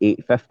 7, 8,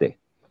 850.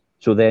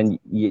 So then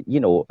you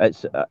know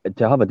it's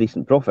to have a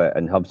decent profit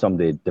and have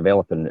somebody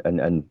develop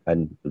and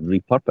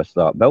repurpose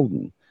that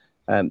building.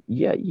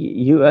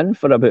 You in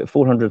for about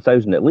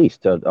 400,000 at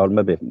least, or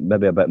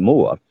maybe a bit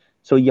more.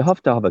 So you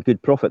have to have a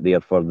good profit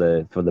there for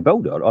the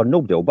builder, or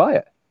nobody will buy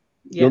it.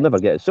 Yeah. You'll never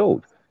get it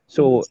sold.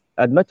 So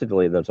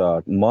admittedly, there's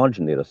a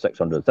margin there of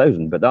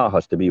 600,000, but that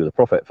has to be with a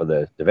profit for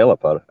the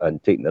developer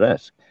and taking the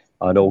risk,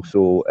 and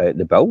also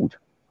the build,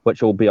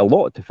 which will be a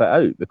lot to fit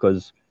out,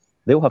 because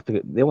they'll have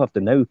to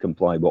now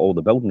comply with all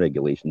the building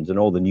regulations and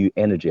all the new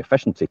energy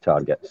efficiency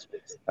targets,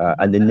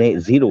 and the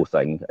net zero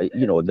thing.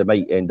 You know, they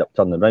might end up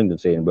turning around and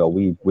saying, well,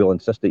 we'll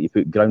insist that you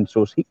put ground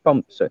source heat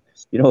pumps,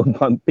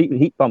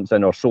 heat pumps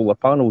in, or solar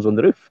panels on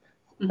the roof.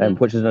 Mm-hmm.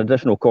 Which is an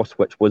additional cost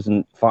which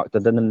wasn't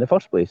factored in the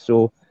first place.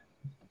 So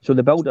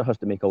the builder has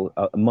to make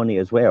money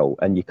as well,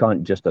 and you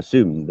can't just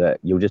assume that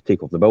you'll just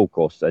take off the build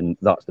costs and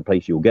that's the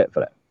price you'll get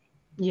for it.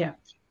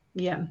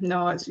 Yeah,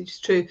 no, it's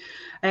true.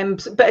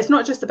 But it's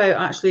not just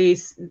about actually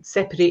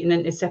separating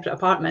into separate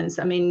apartments.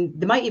 I mean,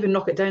 they might even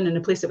knock it down and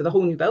replace it with a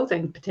whole new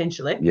building,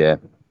 potentially. Yeah,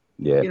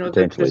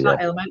 potentially. There's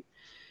that element.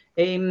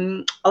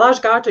 A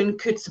large garden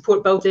could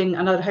support building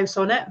another house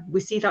on it.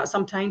 We see that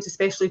sometimes,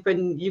 especially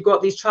when you've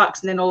got these tracks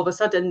and then all of a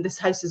sudden this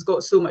house has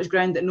got so much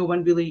ground that no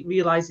one really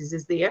realises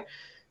is there.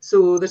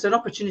 So there's an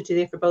opportunity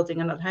there for building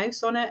another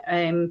house on it.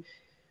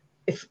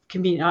 If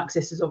convenient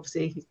access is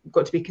obviously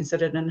got to be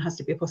considered and has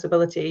to be a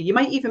possibility. You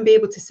might even be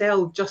able to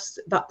sell just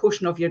that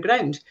portion of your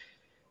ground.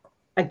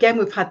 Again,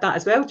 we've had that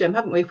as well, Jim,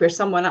 haven't we, where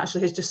someone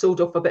actually has just sold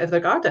off a bit of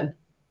their garden.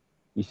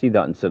 You see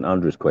that in St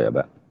Andrews quite a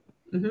bit.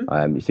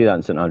 Mm-hmm. You see that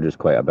in St Andrews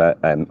quite a bit.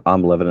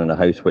 I'm living in a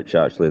house which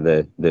actually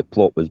the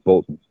plot was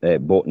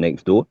bought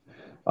next door,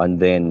 and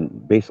then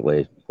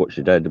basically what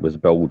she did was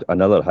build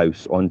another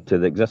house onto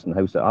the existing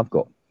house that I've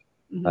got,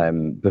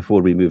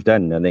 before we moved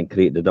in, and then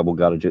create the double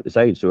garage at the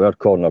side. So our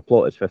corner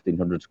plot is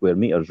 1,500 square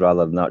meters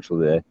rather than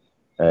actually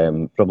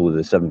probably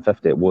the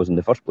 750 it was in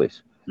the first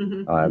place.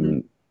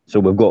 So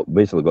we've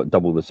basically got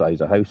double the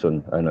size of house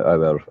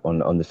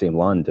on the same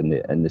land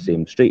in the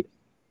same street.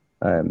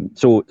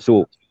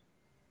 So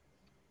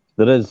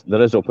there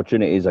is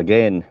opportunities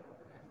again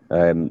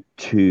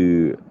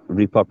to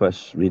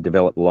repurpose,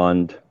 redevelop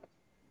land.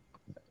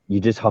 You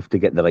just have to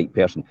get the right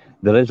person.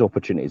 There is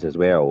opportunities as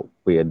well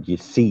where you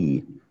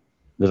see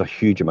there's a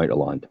huge amount of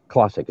land.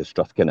 Classic is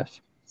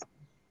Strathkinnis.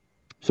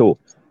 So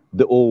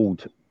the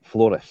old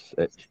florists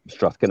at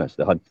Strathkinnis,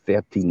 they had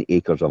 13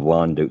 acres of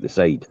land out the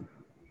side,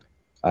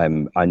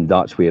 and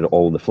that's where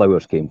all the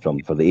flowers came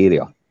from for the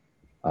area.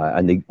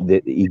 And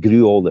he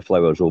grew all the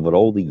flowers over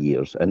all the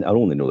years. And I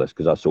only know this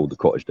because I sold the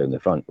cottage down the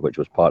front, which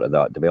was part of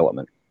that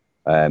development,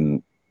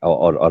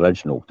 or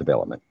original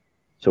development.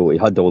 So he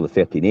had all the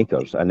 13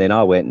 acres. And then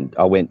I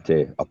went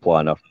to a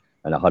planner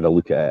and I had a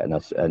look at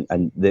it.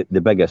 And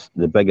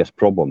the biggest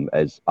problem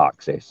is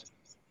access.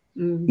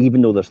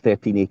 Even though there's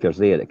 13 acres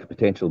there, it could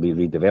potentially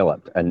be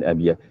redeveloped. And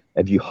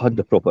if you had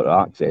the proper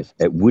access,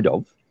 it would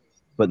have,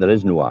 but there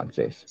is no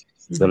access.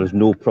 There is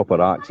no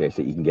proper access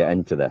that you can get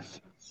into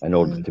this in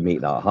order to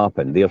make that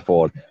happen.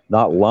 Therefore,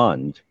 that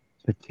land,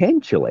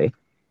 potentially,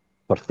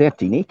 for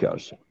 13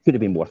 acres, could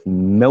have been worth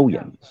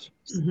millions.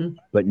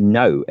 But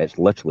now it's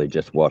literally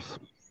just worth,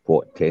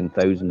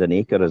 10,000 an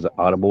acre as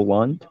arable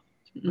land?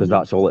 Because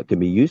that's all it can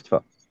be used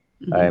for.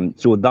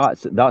 So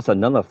that's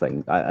another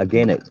thing.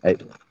 Again,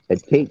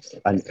 it takes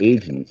an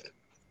agent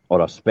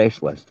or a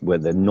specialist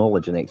with the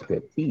knowledge and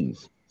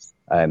expertise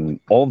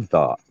of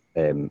that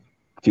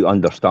to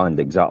understand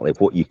exactly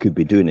what you could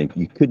be doing and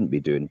you couldn't be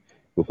doing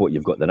with what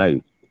you've got there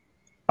now.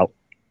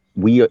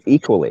 We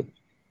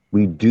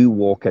do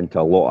walk into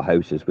a lot of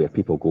houses where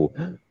people go,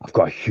 I've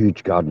got a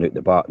huge garden out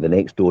the back, the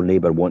next door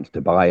neighbour wants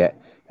to buy it,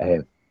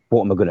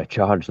 what am I going to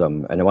charge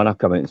them? And when I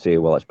come out and say,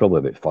 well, it's probably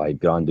about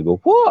 $5,000, they go,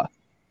 what?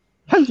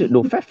 How's it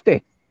no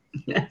 50?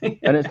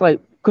 And it's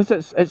like,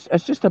 because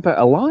it's just a bit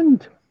of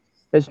land.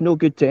 It's no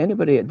good to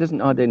anybody. It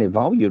doesn't add any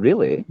value,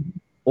 really.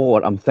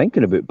 Or I'm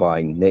thinking about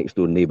buying next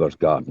door neighbour's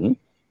garden.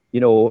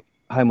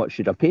 How much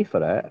should I pay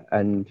for it?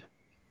 And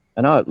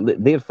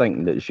they're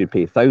thinking that they should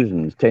pay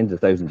thousands, tens of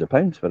thousands of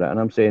pounds for it. And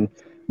I'm saying,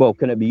 well,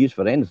 can it be used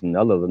for anything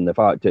other than the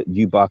fact that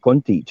you back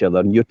onto each other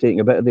and you're taking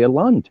a bit of their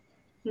land?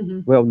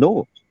 Mm-hmm. Well,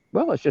 no.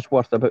 Well, it's just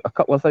worth about a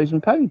couple of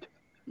 £1,000.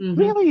 Mm-hmm.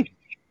 Really?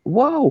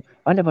 Wow.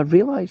 I never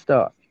realised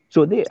that.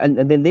 So and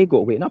then they go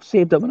away, and I've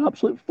saved them an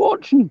absolute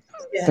fortune.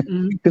 Yeah.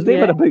 Because they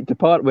were about to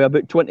part with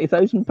about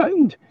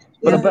 £20,000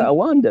 for a bit of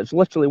land that's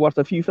literally worth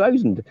a few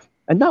thousand.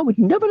 And that would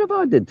never have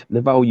added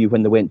the value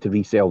when they went to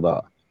resell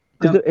that.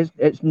 Because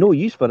it's no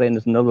use for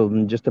anything other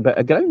than just a bit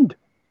of ground.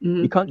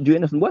 You can't do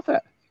anything with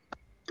it.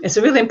 It's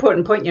a really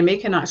important point you're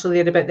making,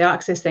 actually, there about the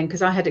access thing,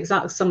 because I had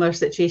exactly similar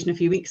situation a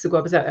few weeks ago.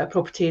 I was out at a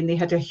property and they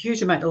had a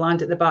huge amount of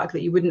land at the back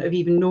that you wouldn't have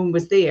even known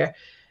was there.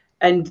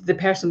 And the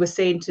person was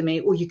saying to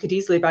me, oh, you could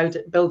easily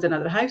build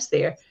another house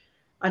there.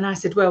 And I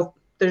said, well,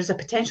 there's a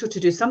potential to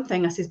do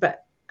something. I said,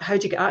 but how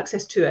do you get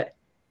access to it?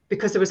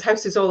 Because there was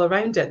houses all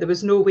around it. There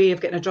was no way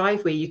of getting a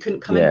driveway. You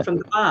couldn't come in from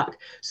the back.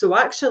 So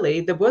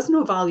actually, there was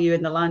no value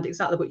in the land,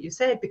 exactly what you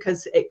said,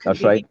 because it could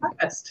be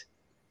repurposed.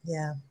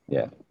 Yeah.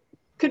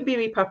 Could be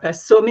repurposed.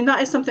 So, I mean,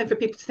 that is something for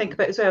people to think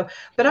about as well.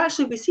 But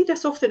actually, we see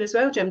this often as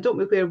well, Jim, don't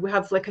we, where we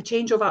have like a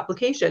change of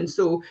application.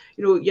 So,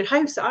 your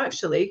house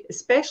actually,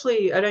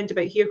 especially around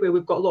about here where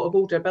we've got a lot of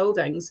older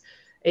buildings,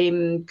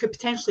 could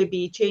potentially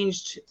be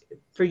changed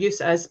for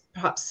use as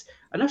perhaps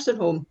a nursing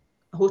home,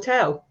 a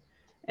hotel.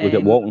 Was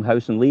it Walton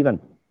House and Leven?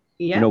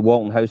 Yeah.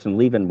 Walton House and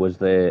Leven was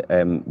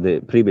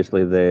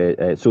previously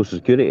the Social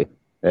Security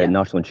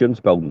National Insurance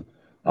building,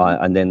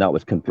 and then that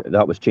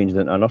was changed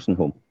into a nursing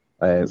home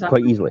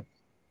quite easily.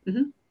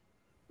 Mm-hmm.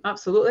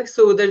 Absolutely.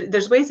 So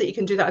there's ways that you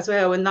can do that as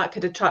well, and that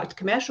could attract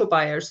commercial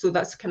buyers. So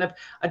that's kind of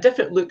a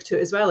different look to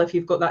it as well if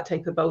you've got that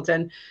type of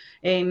building.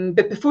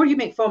 But before you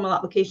make formal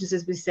applications,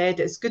 as we said,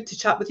 it's good to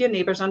chat with your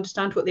neighbours,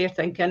 understand what they're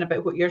thinking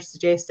about what you're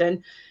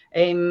suggesting,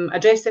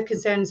 address their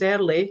concerns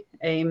early,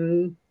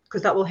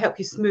 because that will help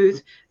you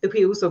smooth the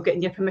wheels of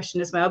getting your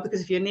permission as well.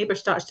 Because if your neighbour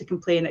starts to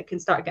complain, it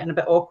can start getting a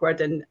bit awkward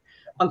and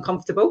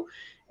uncomfortable.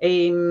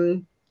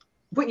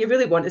 What you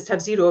really want is to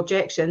have zero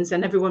objections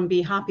and everyone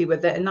be happy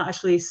with it, and that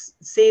actually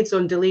saves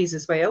on delays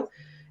as well.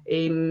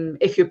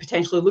 If you're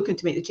potentially looking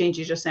to make the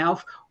changes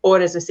yourself, or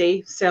as I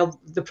say, sell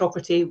the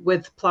property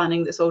with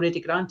planning that's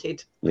already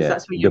granted. Yeah,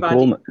 that's where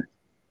you're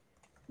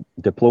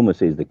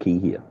diplomacy is the key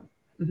here.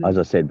 Mm-hmm. As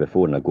I said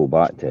before, and I go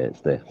back to it,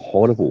 it's the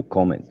horrible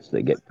comments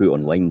that get put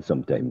online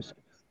sometimes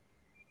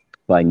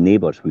by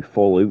neighbours who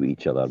fall out with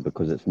each other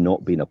because it's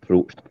not been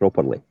approached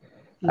properly.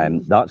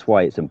 That's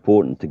why it's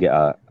important to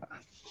get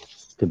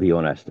to be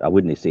honest, I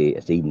wouldn't say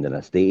it's even an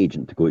estate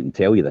agent to go out and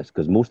tell you this,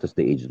 because most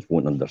estate agents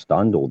won't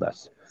understand all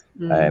this.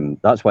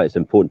 That's why it's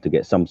important to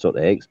get some sort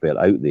of expert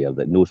out there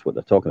that knows what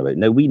they're talking about.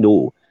 Now, we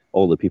know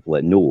all the people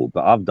that know,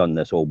 but I've done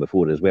this all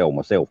before as well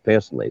myself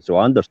personally, so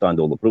I understand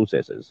all the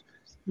processes.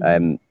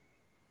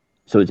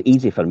 So it's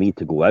easy for me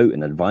to go out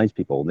and advise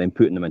people, then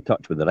putting them in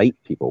touch with the right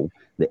people,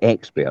 the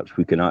experts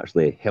who can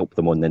actually help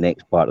them on the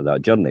next part of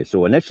that journey.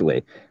 So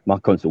initially, my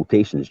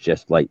consultation is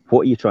just like,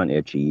 what are you trying to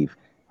achieve?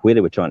 Where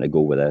are we trying to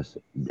go with this?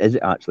 Is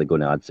it actually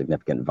going to add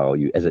significant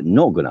value? Is it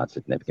not going to add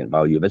significant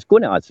value? If it's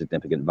going to add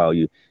significant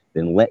value,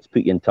 then let's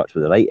put you in touch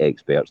with the right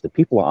experts, the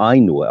people that I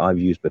know that I've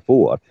used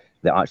before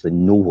that actually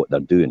know what they're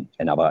doing.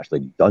 And I've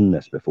actually done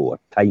this before,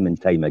 time and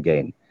time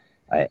again,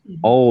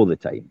 all the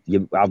time.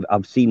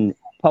 I've seen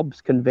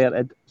pubs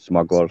converted,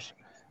 smugglers.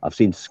 I've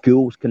seen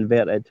schools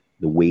converted,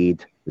 the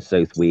Wade, the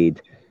South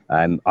Wade.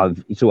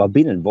 I've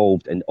been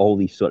involved in all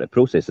these sort of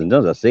processes. And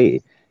as I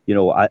say,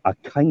 I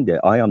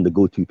am the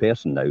go-to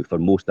person now for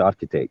most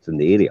architects in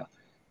the area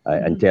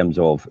in terms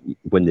of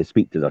when they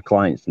speak to their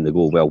clients and they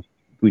go, well,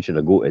 who should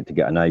I go to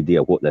get an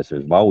idea of what this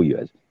value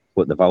is,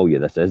 what the value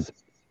of this is,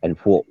 and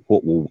what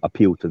will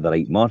appeal to the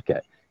right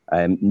market.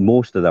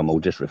 Most of them will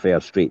just refer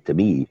straight to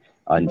me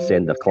and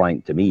send their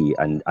client to me,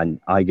 and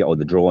I get all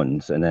the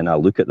drawings, and then I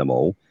look at them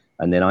all,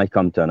 and then I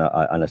come to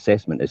an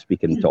assessment of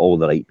speaking to all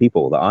the right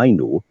people that I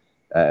know.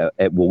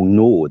 It will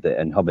know that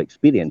and have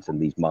experience in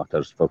these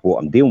matters for what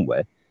I'm dealing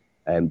with,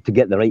 to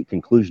get the right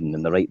conclusion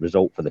and the right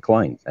result for the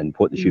client and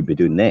what they should be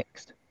doing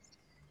next.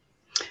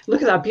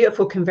 Look at that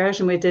beautiful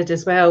conversion we did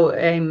as well,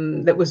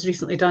 that was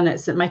recently done at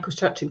St Michael's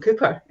Church in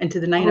Cooper into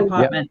the 9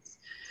 apartments.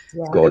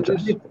 Yeah.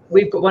 Gorgeous.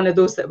 We've got one of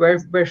those that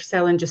we're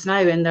selling just now,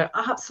 and they're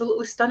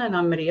absolutely stunning,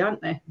 Anne-Marie,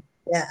 aren't they?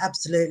 Yeah,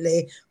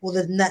 absolutely. All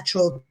the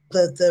natural,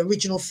 the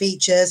original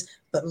features,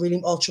 but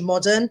really ultra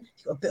modern.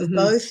 You've got a bit of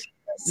both.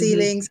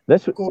 Ceilings.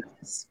 This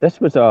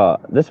was I'm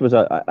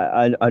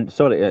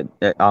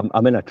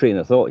in a train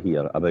of thought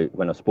here about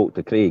when I spoke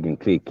to Craig, and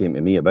Craig came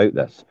to me about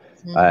this.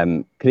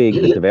 Craig,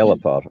 the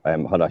developer,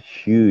 had a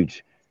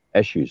huge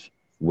issues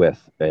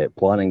with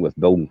planning, with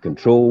building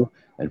control,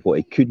 and what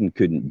he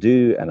couldn't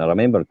do. And I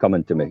remember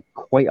coming to me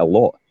quite a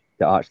lot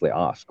to actually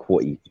ask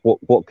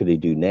what could he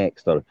do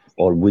next, or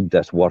would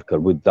this work, or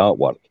would that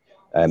work?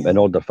 in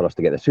order for us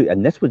to get this through.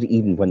 And this was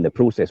even when the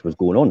process was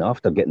going on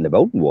after getting the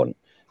building warrant,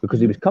 because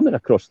he was coming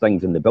across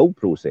things in the build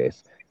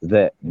process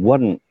that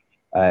weren't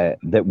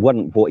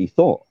what he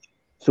thought.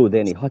 So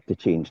then he had to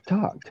change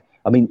tact.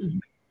 I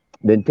mean,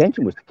 the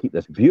intention was to keep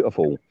this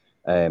beautiful.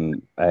 I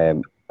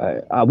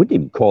wouldn't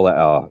even call it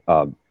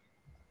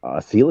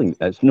a ceiling.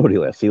 It's not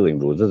really a ceiling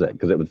rose, is it?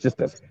 Because it was just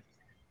this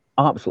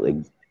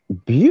absolutely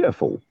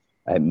beautiful,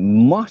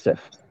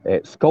 massive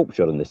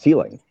sculpture in the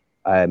ceiling,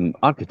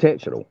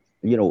 architectural,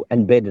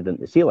 embedded in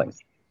the ceiling.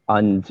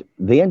 And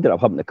they ended up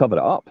having to cover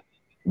it up.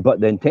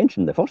 But the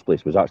intention in the first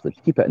place was actually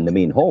to keep it in the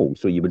main hall.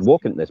 So you would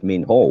walk into this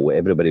main hall where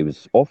everybody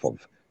was off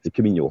of, the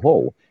communal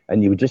hall,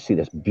 and you would just see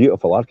this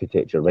beautiful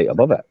architecture right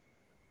above it.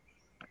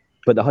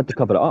 But they had to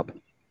cover it up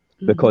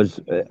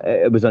because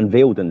it was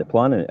unveiled in the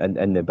planning and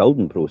in the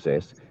building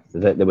process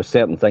that there were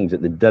certain things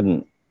that they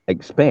didn't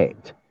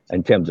expect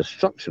in terms of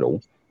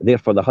structural.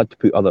 Therefore, they had to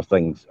put other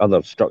things,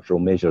 other structural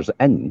measures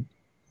in,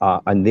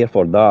 and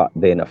therefore that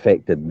then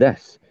affected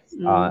this.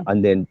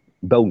 And then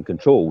building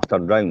control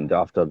turned round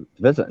after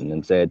visiting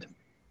and said,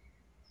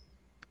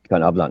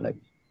 "Can't have that now."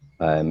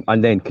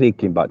 And then Craig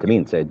came back to me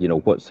and said,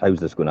 how's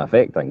this going to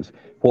affect things?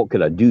 What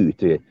could I do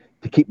to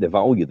keep the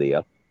value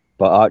there,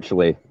 but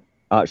actually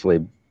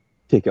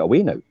take it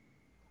away now?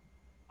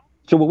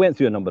 So we went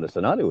through a number of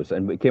scenarios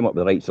and we came up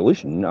with the right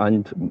solution.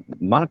 And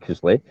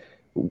marvellously,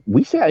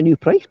 we set a new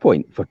price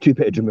point for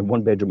 2-bedroom and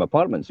 1-bedroom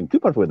apartments in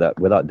Cooper with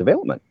that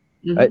development.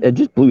 It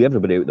just blew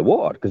everybody out of the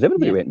water because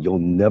everybody went, "You'll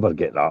never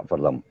get that for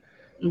them."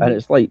 And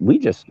it's like we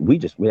just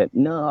went,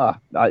 "Nah,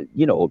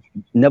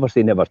 never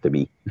say never to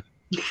me."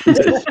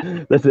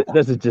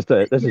 this is just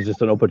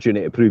an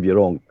opportunity to prove you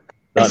wrong.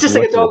 It's just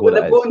like a dog with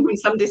a bone when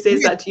somebody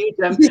says that to you,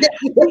 Jim.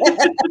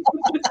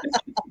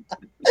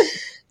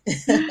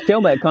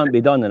 Tell me it can't be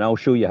done and I'll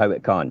show you how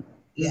it can.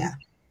 Yeah.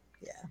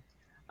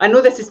 I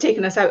know this has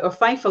taken us out of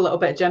Fife a little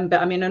bit, Jim,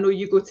 but I mean, I know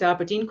you go to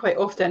Aberdeen quite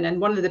often, and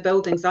one of the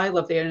buildings I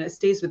love there, and it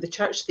stays with the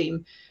church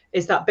theme,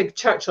 is that big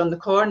church on the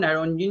corner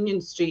on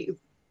Union Street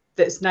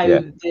that's now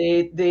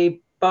the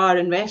bar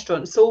and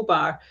restaurant, Soul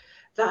Bar.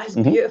 That is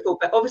beautiful,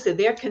 but obviously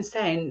their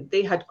consent,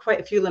 they had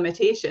quite a few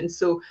limitations.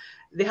 So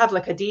they have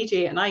like a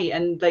DJ at night,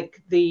 and like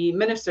the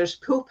minister's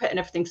pulpit and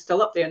everything's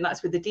still up there, and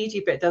that's where the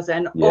DJ bit does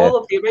in. All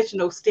of the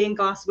original stained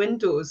glass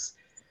windows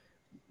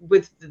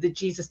with the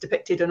Jesus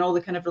depicted and all the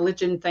kind of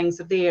religion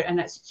things are there, and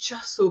it's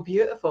just so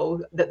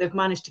beautiful that they've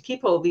managed to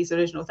keep all these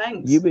original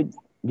things. You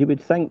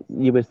would think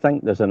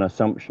there's an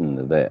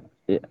assumption that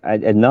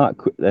in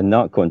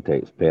that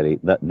context,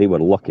 Perry, that they were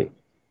lucky.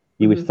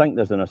 You would think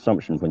there's an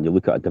assumption when you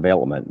look at a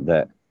development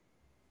that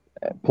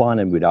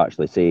planning would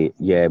actually say,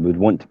 yeah, we'd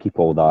want to keep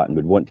all that and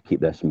we'd want to keep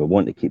this and we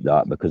want to keep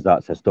that because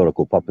that's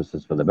historical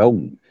purposes for the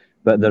building.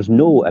 But if there's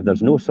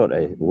no sort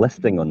of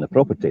listing on the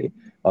property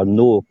or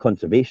no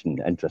conservation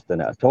interest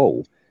in it at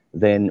all,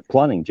 then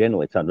planning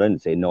generally turn around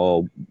and say,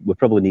 no, we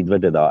probably need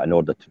rid of that in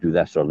order to do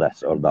this or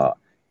that.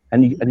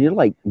 And you're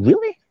like,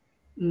 really?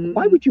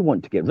 Why would you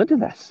want to get rid of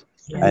this?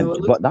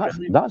 But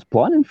that's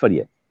planning for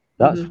you.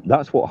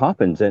 That's what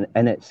happens, and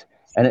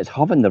it's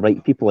having the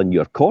right people in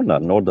your corner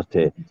in order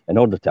to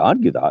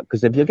argue that.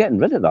 Because if you're getting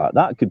rid of that,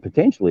 that could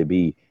potentially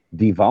be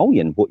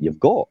devaluing what you've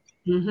got.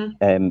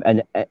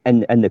 And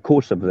in the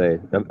course of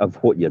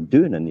what you're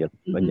doing in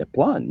your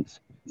plans,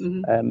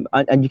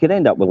 and you can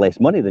end up with less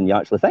money than you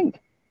actually think.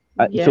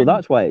 So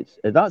that's why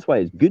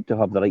it's good to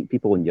have the right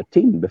people in your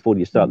team before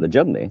you start the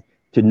journey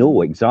to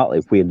know exactly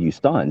where you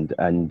stand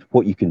and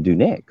what you can do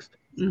next.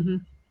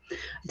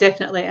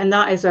 Definitely, and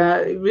that is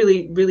a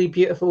really, really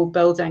beautiful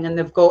building, and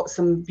they've got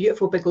some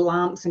beautiful big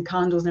lamps and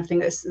candles and everything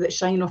that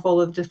shine off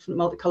all of the different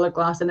multicolored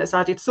glass, and it's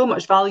added so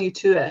much value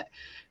to it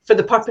for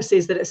the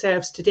purposes that it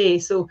serves today.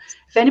 So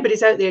if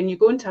anybody's out there and you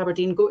go into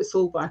Aberdeen, go to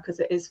Soul Bar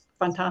because it is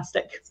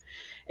fantastic.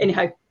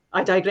 Anyhow,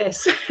 I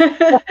digress.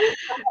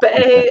 But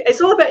it's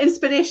all about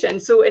inspiration.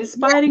 So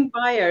inspiring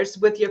buyers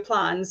with your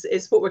plans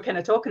is what we're kind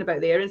of talking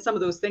about there. And some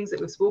of those things that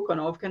we've spoken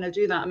of kind of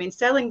do that. I mean,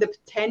 selling the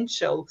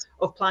potential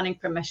of planning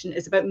permission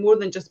is about more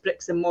than just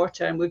bricks and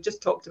mortar. And we've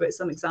just talked about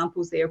some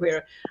examples there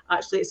where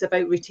actually it's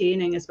about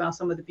retaining as well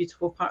some of the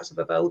beautiful parts of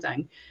a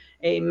building.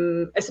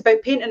 It's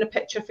about painting a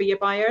picture for your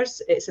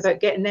buyers. It's about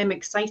getting them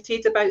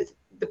excited about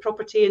the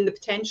property and the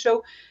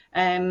potential.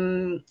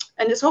 And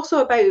it's also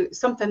about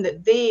something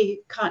that they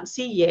can't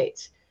see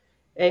yet.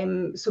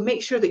 So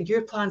make sure that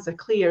your plans are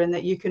clear and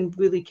that you can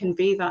really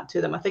convey that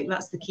to them. I think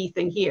that's the key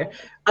thing here.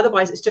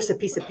 Otherwise, it's just a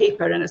piece of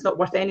paper and it's not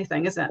worth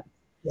anything, is it?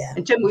 Yeah.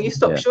 And Jim, will you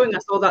stop showing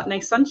us all that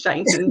nice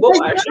sunshine and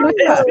water? It's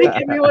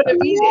making me want to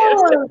be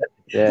there.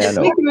 Yeah, it's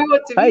making me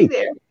want to be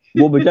there.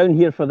 We'll be down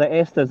here for the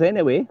Estes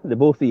anyway, the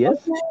both of you.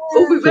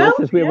 Oh, we will? So this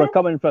is where we're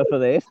coming for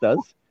the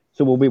Estes.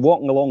 So we'll be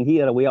walking along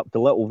here away up to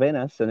Little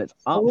Venice, and it's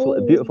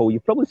absolutely beautiful.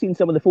 You've probably seen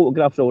some of the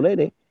photographs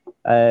already.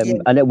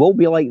 And it will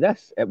be like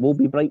this. It will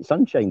be bright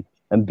sunshine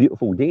and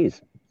beautiful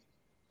days.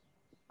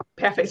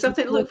 Perfect.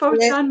 Something to look forward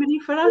to, Anne-Marie,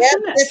 for us,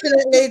 Yeah,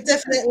 isn't it?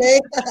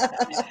 definitely.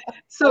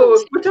 So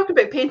we're talking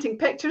about painting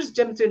pictures.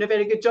 Jim's doing a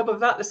very good job of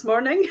that this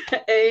morning.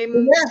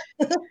 Yeah.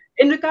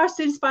 In regards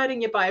to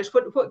inspiring your buyers,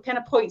 what kind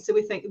of points do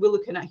we think we're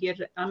looking at here,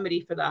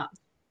 Anne-Marie, for that?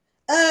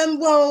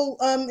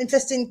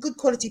 Invest in good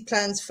quality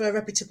plans for a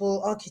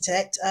reputable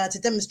architect to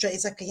demonstrate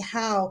exactly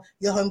how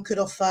your home could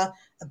offer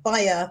a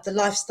buyer the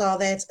lifestyle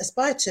they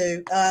aspire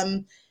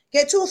to.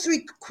 Get 2 or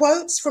 3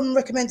 quotes from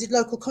recommended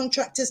local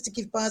contractors to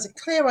give buyers a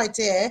clear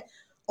idea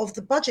of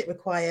the budget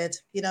required,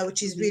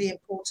 which is really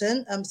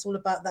important. It's all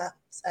about that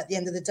at the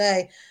end of the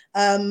day.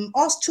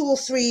 Ask 2 or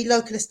 3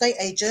 local estate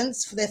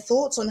agents for their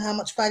thoughts on how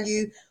much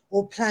value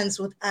or plans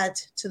would add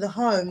to the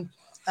home.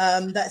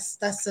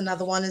 That's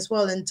another one as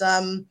well. And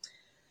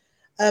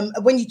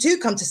when you do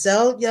come to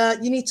sell,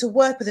 you need to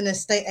work with an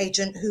estate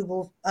agent who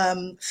will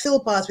fill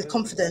buyers with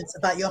confidence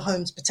about your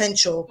home's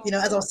potential.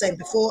 As I was saying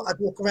before, I'd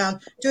walk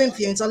around doing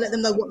viewings. I'll let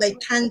them know what they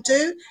can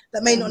do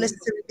that may not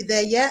necessarily be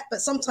there yet,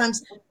 but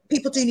sometimes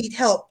people do need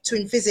help to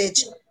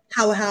envisage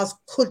how a house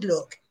could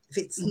look if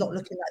it's not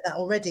looking like that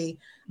already.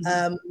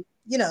 So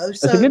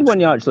it's a good one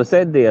you actually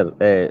said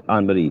there,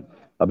 Anne-Marie,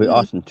 about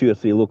asking 2 or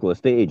 3 local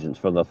estate agents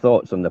for their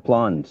thoughts on the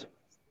plans.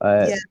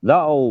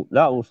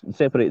 That'll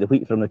separate the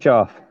wheat from the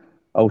chaff,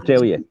 I'll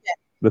tell you,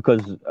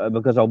 because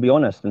I'll be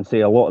honest and say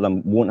a lot of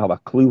them won't have a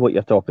clue what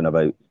you're talking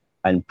about,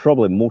 and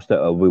probably most of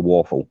it will be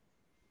waffle.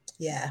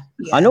 Yeah.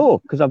 I know,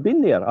 because I've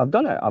been there, I've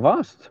done it, I've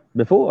asked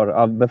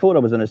before. Before I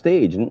was an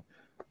estate agent,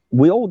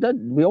 we all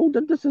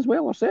did this as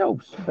well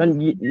ourselves,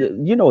 and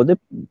the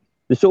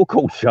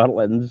so-called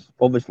charlatans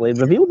obviously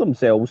reveal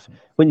themselves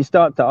when you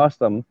start to ask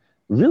them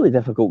really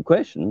difficult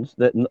questions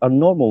that are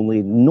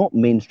normally not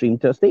mainstream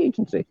to a estate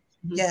agency.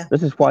 Yeah.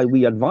 This is why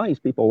we advise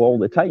people all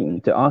the time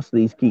to ask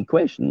these key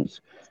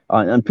questions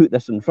and put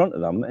this in front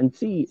of them and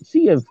see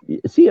if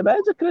it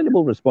is a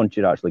credible response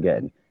you're actually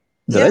getting.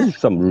 There is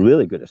some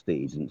really good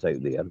estate agents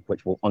out there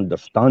which will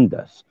understand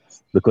this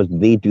because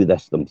they do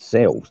this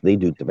themselves. They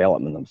do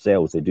development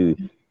themselves. They do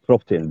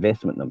property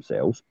investment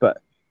themselves.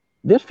 But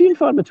they're few and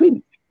far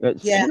between.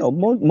 It's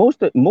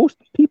most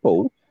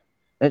people,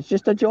 it's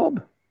just a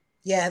job.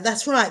 Yeah,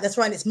 that's right.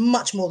 It's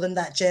much more than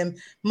that, Jim.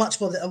 Much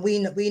more than, and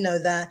we know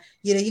that.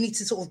 You need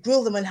to sort of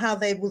grill them on how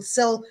they will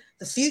sell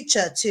the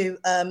future to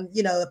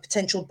a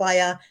potential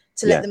buyer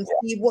to let them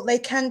see what they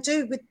can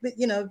do with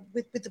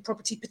the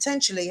property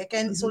potentially.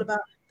 Again, it's all about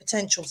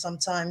potential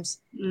sometimes.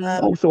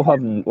 Also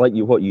having, like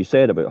what you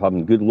said about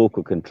having good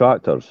local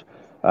contractors,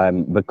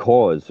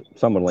 because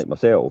someone like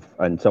myself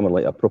and someone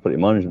like a property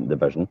management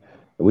division,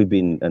 we've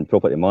been in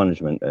property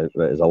management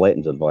as a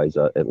lettings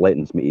advisor, a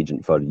lettings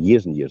agent for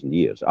years and years and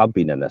years. I've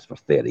been in this for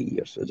 30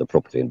 years as a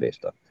property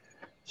investor.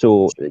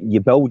 So you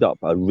build up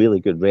a really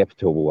good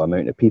reputable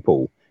amount of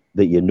people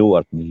that you know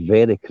are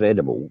very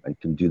credible and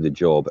can do the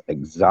job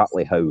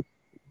exactly how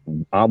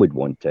I would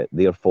want it.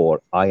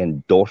 Therefore, I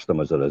endorse them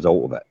as a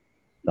result of it.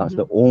 That's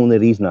the only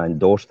reason I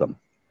endorse them.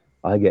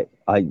 A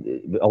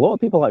lot of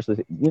people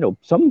actually,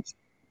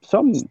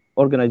 some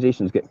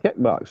organisations get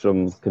kickbacks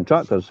from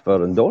contractors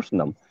for endorsing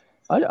them.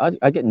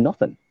 I get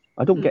nothing.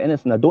 I don't get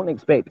anything. I don't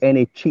expect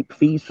any cheap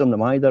fees from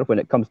them either when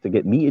it comes to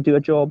get me to do a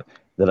job.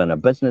 They're in a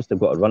business. They've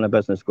got to run a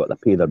business, got to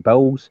pay their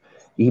bills.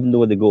 Even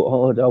though they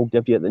go, I'll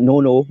give you...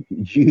 No,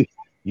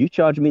 you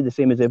charge me the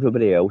same as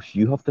everybody else.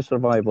 You have to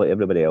survive like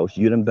everybody else.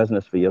 You're in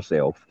business for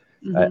yourself.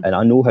 And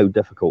I know how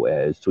difficult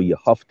it is. So you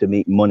have to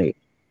make money.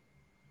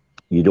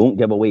 You don't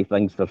give away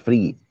things for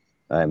free.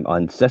 I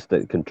insist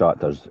that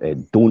contractors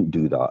don't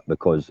do that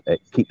because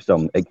it keeps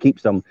them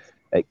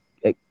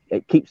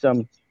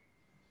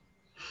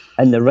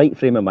in the right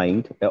frame of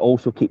mind. It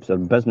also keeps their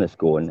business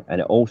going, and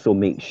it also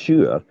makes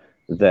sure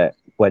that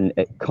when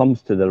it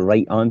comes to the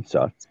right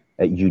answer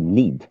you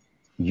need,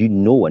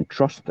 and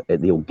trust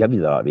it, they'll give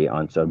you that right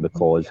answer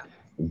because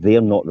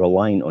they're not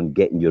relying on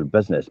getting your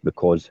business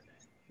because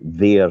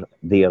they're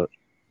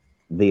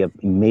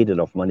made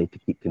enough money to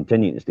keep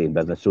continuing to stay in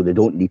business, so they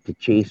don't need to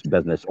chase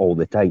business all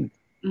the time.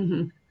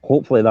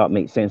 Hopefully that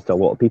makes sense to a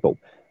lot of people.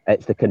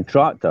 It's the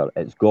contractor,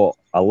 it's got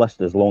a list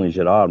as long as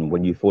your arm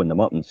when you phone them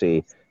up and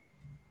say,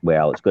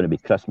 well, it's going to be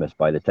Christmas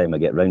by the time I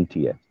get round to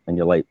you. And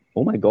you're like,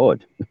 oh my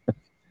God.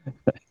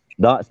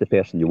 That's the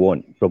person you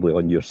want probably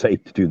on your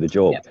side to do the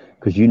job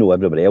because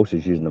everybody else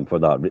is using them for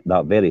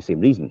that very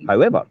same reason.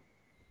 However,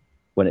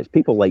 when it's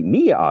people like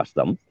me ask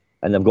them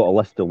and they've got a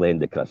list till the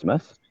end of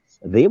Christmas,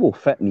 they will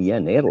fit me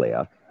in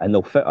earlier and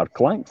they'll fit our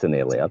clients in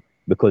earlier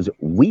because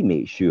we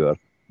make sure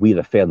we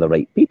refer the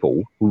right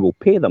people who will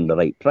pay them the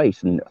right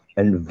price and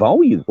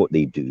value what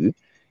they do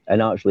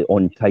and actually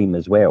on time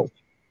as well.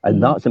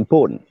 And that's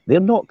important. They're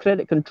not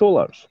credit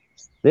controllers.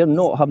 They're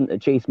not having to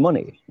chase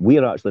money.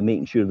 We're actually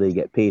making sure they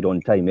get paid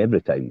on time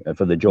every time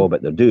for the job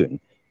that they're doing,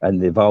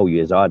 and the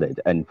value is added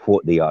in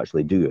what they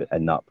actually do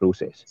in that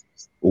process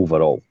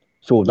overall.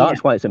 So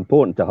that's why it's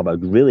important to have a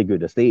really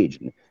good estate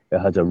agent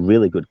that has a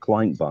really good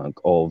client bank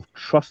of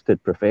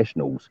trusted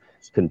professionals,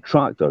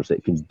 contractors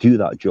that can do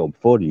that job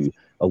for you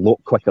a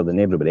lot quicker than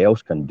everybody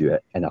else can do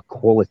it, and a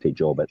quality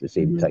job at the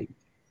same time.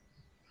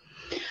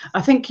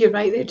 I think you're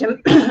right there,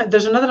 Jim.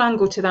 There's another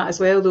angle to that as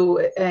well, though.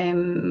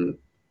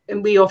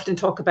 And we often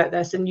talk about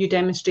this, and you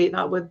demonstrate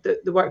that with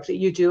the work that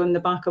you do on the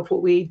back of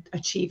what we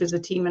achieve as a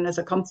team and as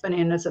a company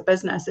and as a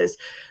business.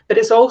 But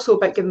it's also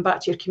about giving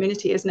back to your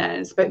community, isn't it?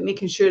 It's about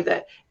making sure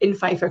that in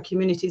Fife, our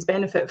communities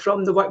benefit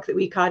from the work that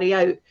we carry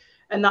out.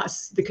 And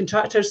that's the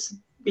contractors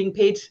being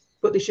paid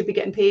what they should be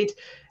getting paid.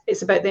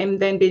 It's about them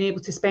then being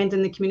able to spend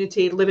in the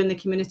community, live in the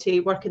community,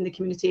 work in the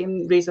community,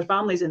 and raise their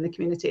families in the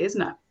community,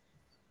 isn't it?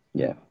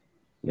 Yeah,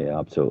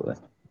 absolutely.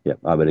 Yeah,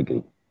 I would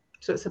agree.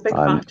 So it's a big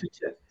factor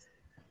to it.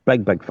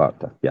 Big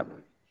factor, yeah.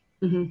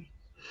 Mm-hmm.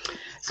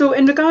 So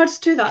in regards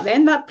to that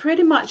then, that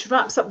pretty much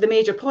wraps up the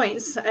major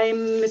points.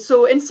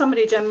 So in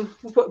summary, Jim,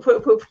 what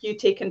have you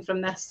taken from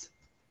this?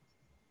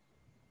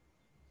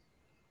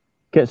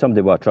 Get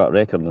somebody with a track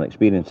record and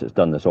experience that's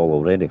done this all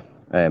already.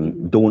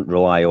 Don't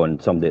rely on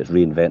somebody that's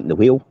reinventing the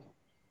wheel.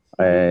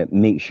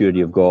 Make sure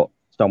you've got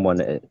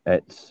someone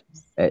it's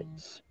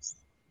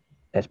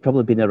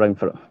probably been around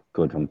for,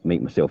 God, I'm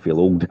making myself feel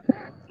old.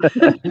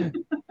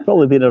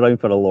 Probably been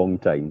around for a long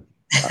time.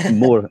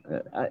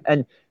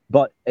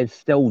 But it's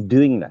still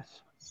doing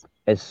this.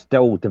 It's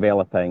still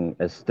developing,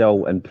 it's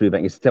still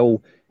improving, it's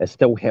still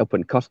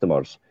helping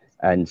customers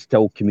and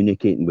still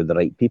communicating with the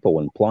right people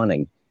and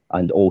planning,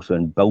 and also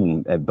in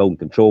building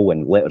control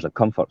and letters of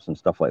comforts and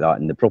stuff like that,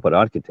 and the proper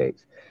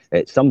architects.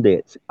 It's somebody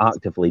that's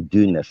actively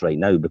doing this right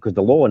now, because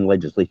the law and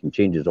legislation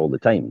changes all the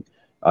time,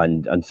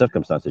 and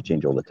circumstances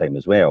change all the time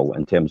as well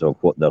in terms of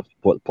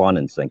what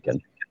planning's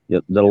thinking.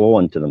 They're all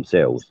onto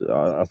themselves.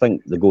 I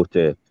think they go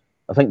to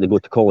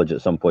college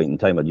at some point in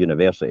time at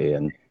university,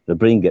 and the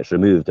brain gets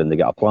removed and they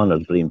get a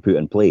planner's brain put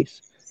in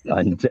place,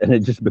 and it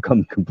just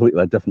becomes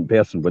completely a different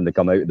person when they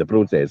come out of the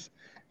process.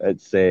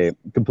 It's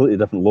completely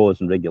different laws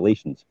and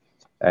regulations.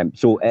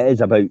 So it is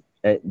about,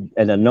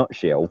 in a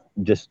nutshell,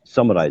 just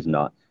summarising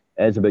that,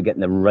 it is about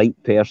getting the right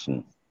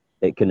person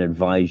that can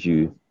advise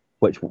you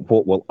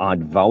what will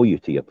add value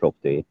to your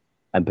property,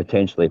 and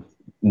potentially,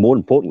 more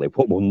importantly,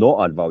 what will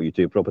not add value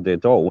to your property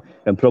at all,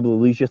 and probably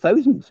lose you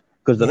thousands.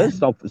 Because there is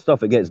stuff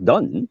that gets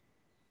done.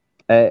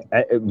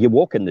 You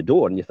walk in the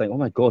door and you think, oh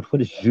my God, what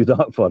did you do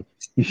that for?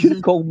 You should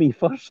have called me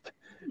first.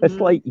 It's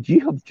like, you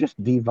have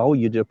just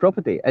devalued your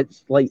property.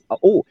 It's like,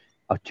 oh,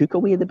 I took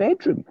away the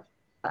bedroom.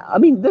 I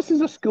mean, this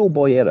is a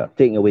schoolboy error,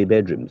 taking away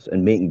bedrooms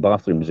and making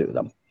bathrooms out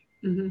of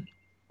them.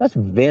 That's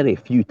very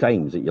few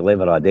times that you'll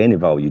ever add any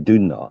value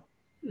doing that.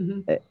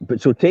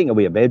 But so taking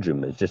away a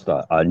bedroom is just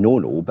a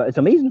no-no. But it's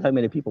amazing how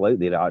many people out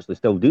there actually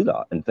still do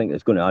that and think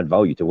it's going to add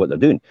value to what they're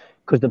doing,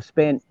 because they've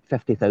spent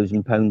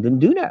 £50,000 in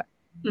doing it.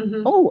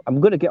 Oh,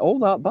 I'm going to get all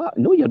that back.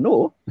 No, you're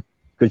not,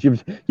 because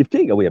you've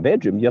taken away a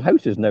bedroom. Your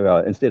house is now,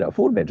 instead of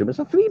a 4-bedroom, it's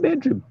a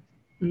 3-bedroom.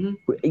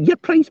 Your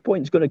price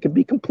point is going to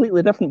be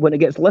completely different when it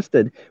gets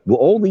listed with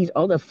all these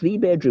other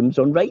 3-bedrooms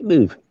on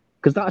Rightmove,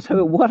 because that's how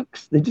it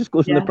works. It just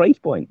goes in the price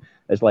point.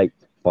 It's like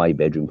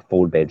 5-bedroom,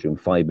 4-bedroom,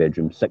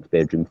 5-bedroom,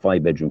 6-bedroom,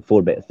 5-bedroom,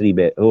 4-bedroom,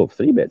 3-bedroom. Oh,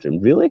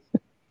 3-bedroom, really?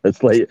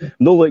 It's like,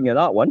 no looking at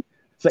that one.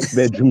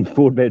 6-bedroom,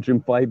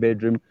 4-bedroom,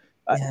 5-bedroom.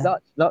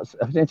 That's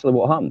essentially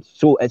what happens.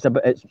 So it's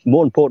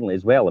more importantly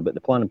as well about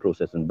the planning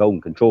process and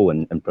building control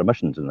and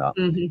permissions and that.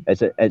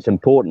 It's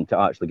important to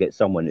actually get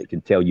someone that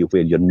can tell you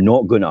where you're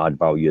not going to add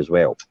value as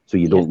well, so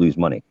you don't lose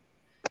money.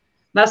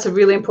 That's a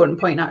really important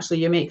point,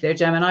 actually, you make there,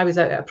 Jim. And I was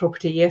out at a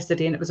property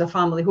yesterday, and it was a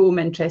family home,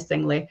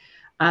 interestingly.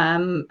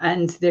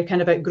 And they're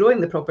kind of outgrowing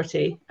the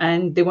property,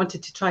 and they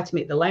wanted to try to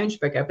make the lounge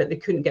bigger, but they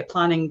couldn't get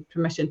planning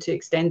permission to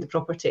extend the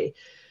property.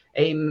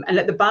 And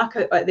at the back,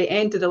 at the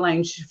end of the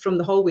lounge from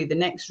the hallway, the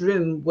next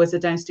room was a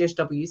downstairs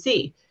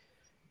WC.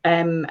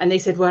 And they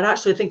said, we're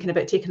actually thinking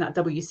about taking that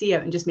WC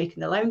out and just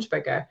making the lounge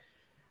bigger.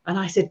 And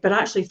I said, but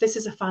actually, if this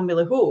is a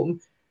family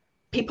home,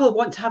 people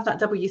want to have that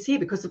WC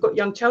because they've got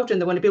young children.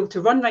 They want to be able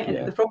to run right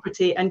into the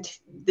property, and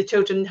the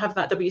children have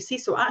that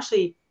WC. So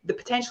actually, the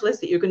potential is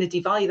that you're going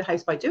to devalue the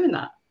house by doing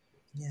that.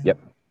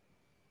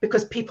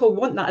 Because people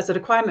want that as a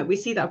requirement. We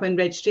see that when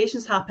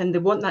registrations happen, they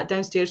want that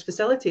downstairs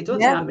facility, don't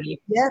they,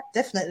 Anne-Marie? Yeah,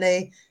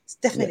 definitely. It's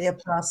definitely a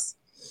plus.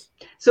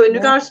 So in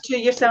regards to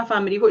yourself,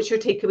 Anne-Marie, what's your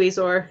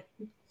takeaways or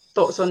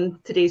thoughts on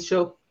today's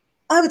show?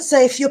 I would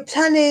say if you're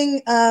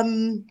planning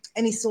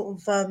any sort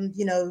of,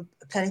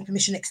 planning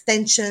permission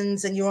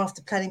extensions, and you're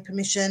after planning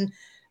permission,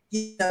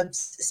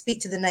 speak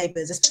to the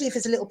neighbours, especially if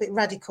it's a little bit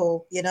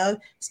radical,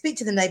 speak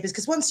to the neighbours,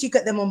 because once you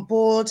get them on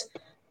board,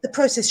 the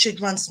process should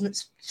run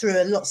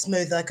through a lot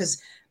smoother,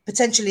 because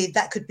potentially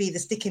that could be the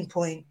sticking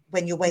point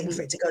when you're waiting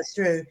for it to go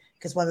through,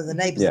 because one of the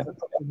neighbours have a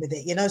problem with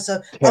it,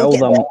 so I'll get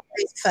them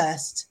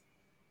first.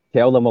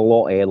 Tell them a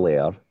lot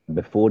earlier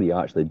before you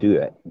actually do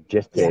it,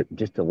 just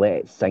to let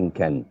it sink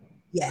in.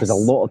 Because a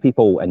lot of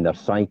people in their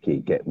psyche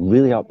get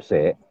really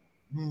upset,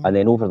 and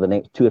then over the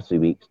next 2 or 3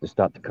 weeks, they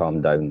start to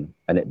calm down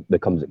and it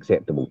becomes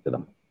acceptable to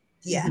them.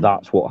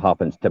 That's what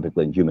happens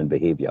typically in human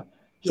behaviour.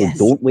 So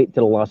don't wait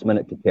till the last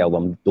minute to tell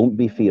them. Don't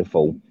be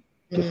fearful.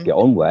 Just get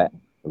on with it.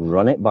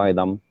 Run it by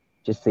them.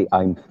 Just say,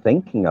 I'm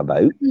thinking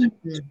about.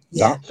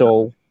 That's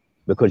all.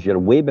 Because you're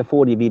way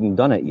before you've even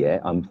done it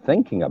yet. I'm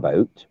thinking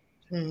about.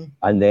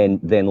 and then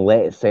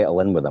let it settle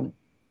in with them.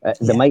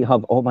 They might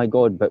have, oh my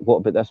God, but what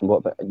about this and what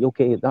about,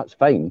 okay, that's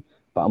fine,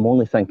 but I'm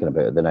only thinking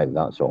about it now,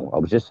 that's all. I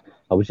was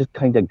just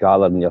kind of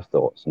gathering your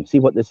thoughts and see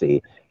what they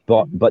say,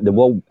 but they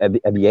will,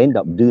 if you end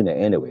up doing it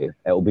anyway,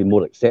 it'll be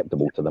more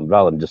acceptable to them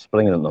rather than just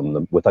springing on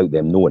them without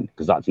them knowing,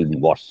 because that's even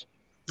worse.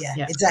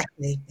 Yeah,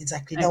 exactly.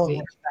 No one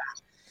wants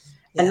that.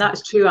 Yeah. And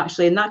that's true,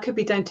 actually. And that could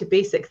be down to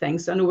basic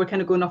things. So I know we're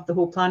kind of going off the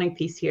whole planning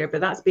piece here,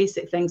 but that's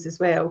basic things as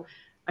well.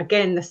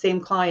 Again, the same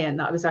client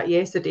that I was at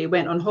yesterday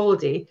went on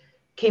holiday,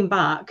 came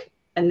back,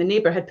 and the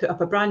neighbour had put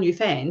up a brand new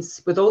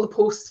fence with all the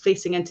posts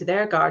facing into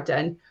their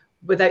garden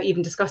without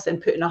even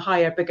discussing putting a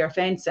higher, bigger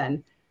fence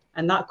in.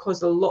 And that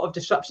caused a lot of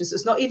disruptions. So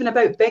it's not even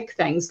about big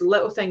things.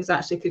 Little things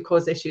actually could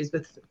cause issues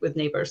with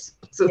neighbours.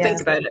 So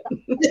think about it.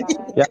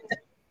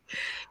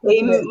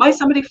 My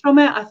summary from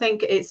it, I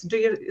think it's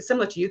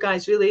similar to you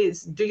guys really,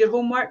 is do your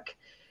homework,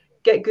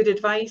 get good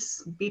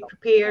advice, be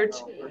prepared,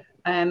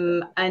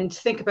 and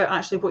think about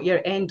actually what your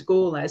end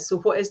goal is. So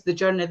what is the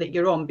journey that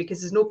you're on?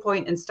 Because there's no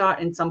point in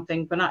starting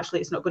something when actually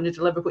it's not going to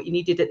deliver what you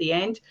needed at the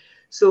end.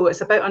 So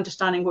it's about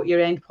understanding what your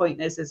end point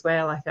is as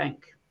well, I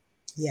think.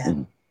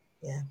 Yeah,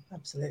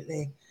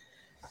 absolutely.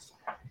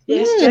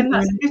 Yes, Jim,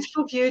 that's a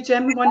beautiful view,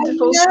 Jim.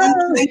 Wonderful.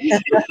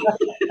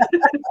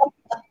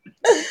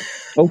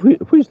 Oh,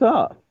 who's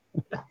that?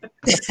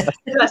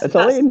 That's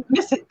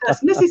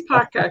Mrs.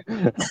 Parker.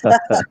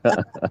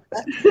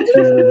 She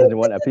doesn't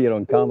want to appear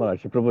on camera.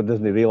 She probably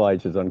doesn't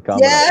realise she's on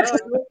camera.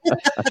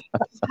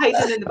 She's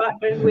hiding in the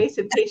background,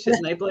 waiting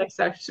patiently. Bless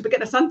her. She'll be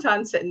getting a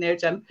suntan sitting there,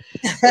 Jim.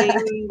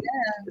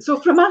 So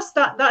from us,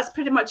 that's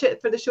pretty much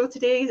it for the show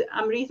today.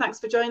 Anne-Marie, thanks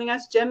for joining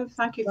us. Jim,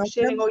 thank you for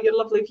sharing all your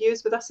lovely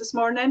views with us this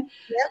morning.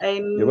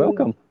 You're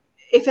welcome.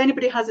 If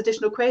anybody has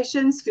additional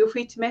questions, feel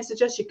free to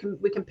message us.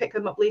 We can pick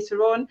them up later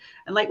on.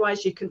 And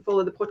likewise, you can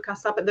follow the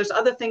podcast up. But there's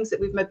other things that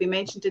we've maybe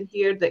mentioned in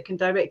here that can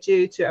direct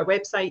you to our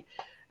website.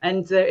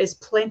 And there is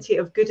plenty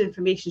of good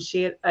information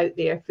shared out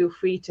there. Feel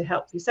free to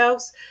help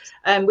yourselves.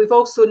 We've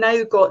also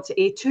now got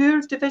a tour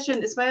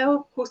division as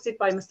well, hosted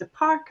by Mr.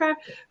 Parker,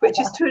 which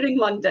is touring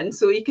London.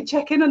 So you can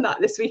check in on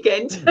that this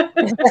weekend.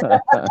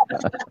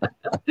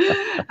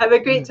 Have a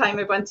great time,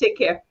 everyone. Take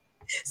care.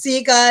 See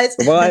you guys.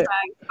 Bye.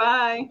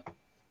 Bye.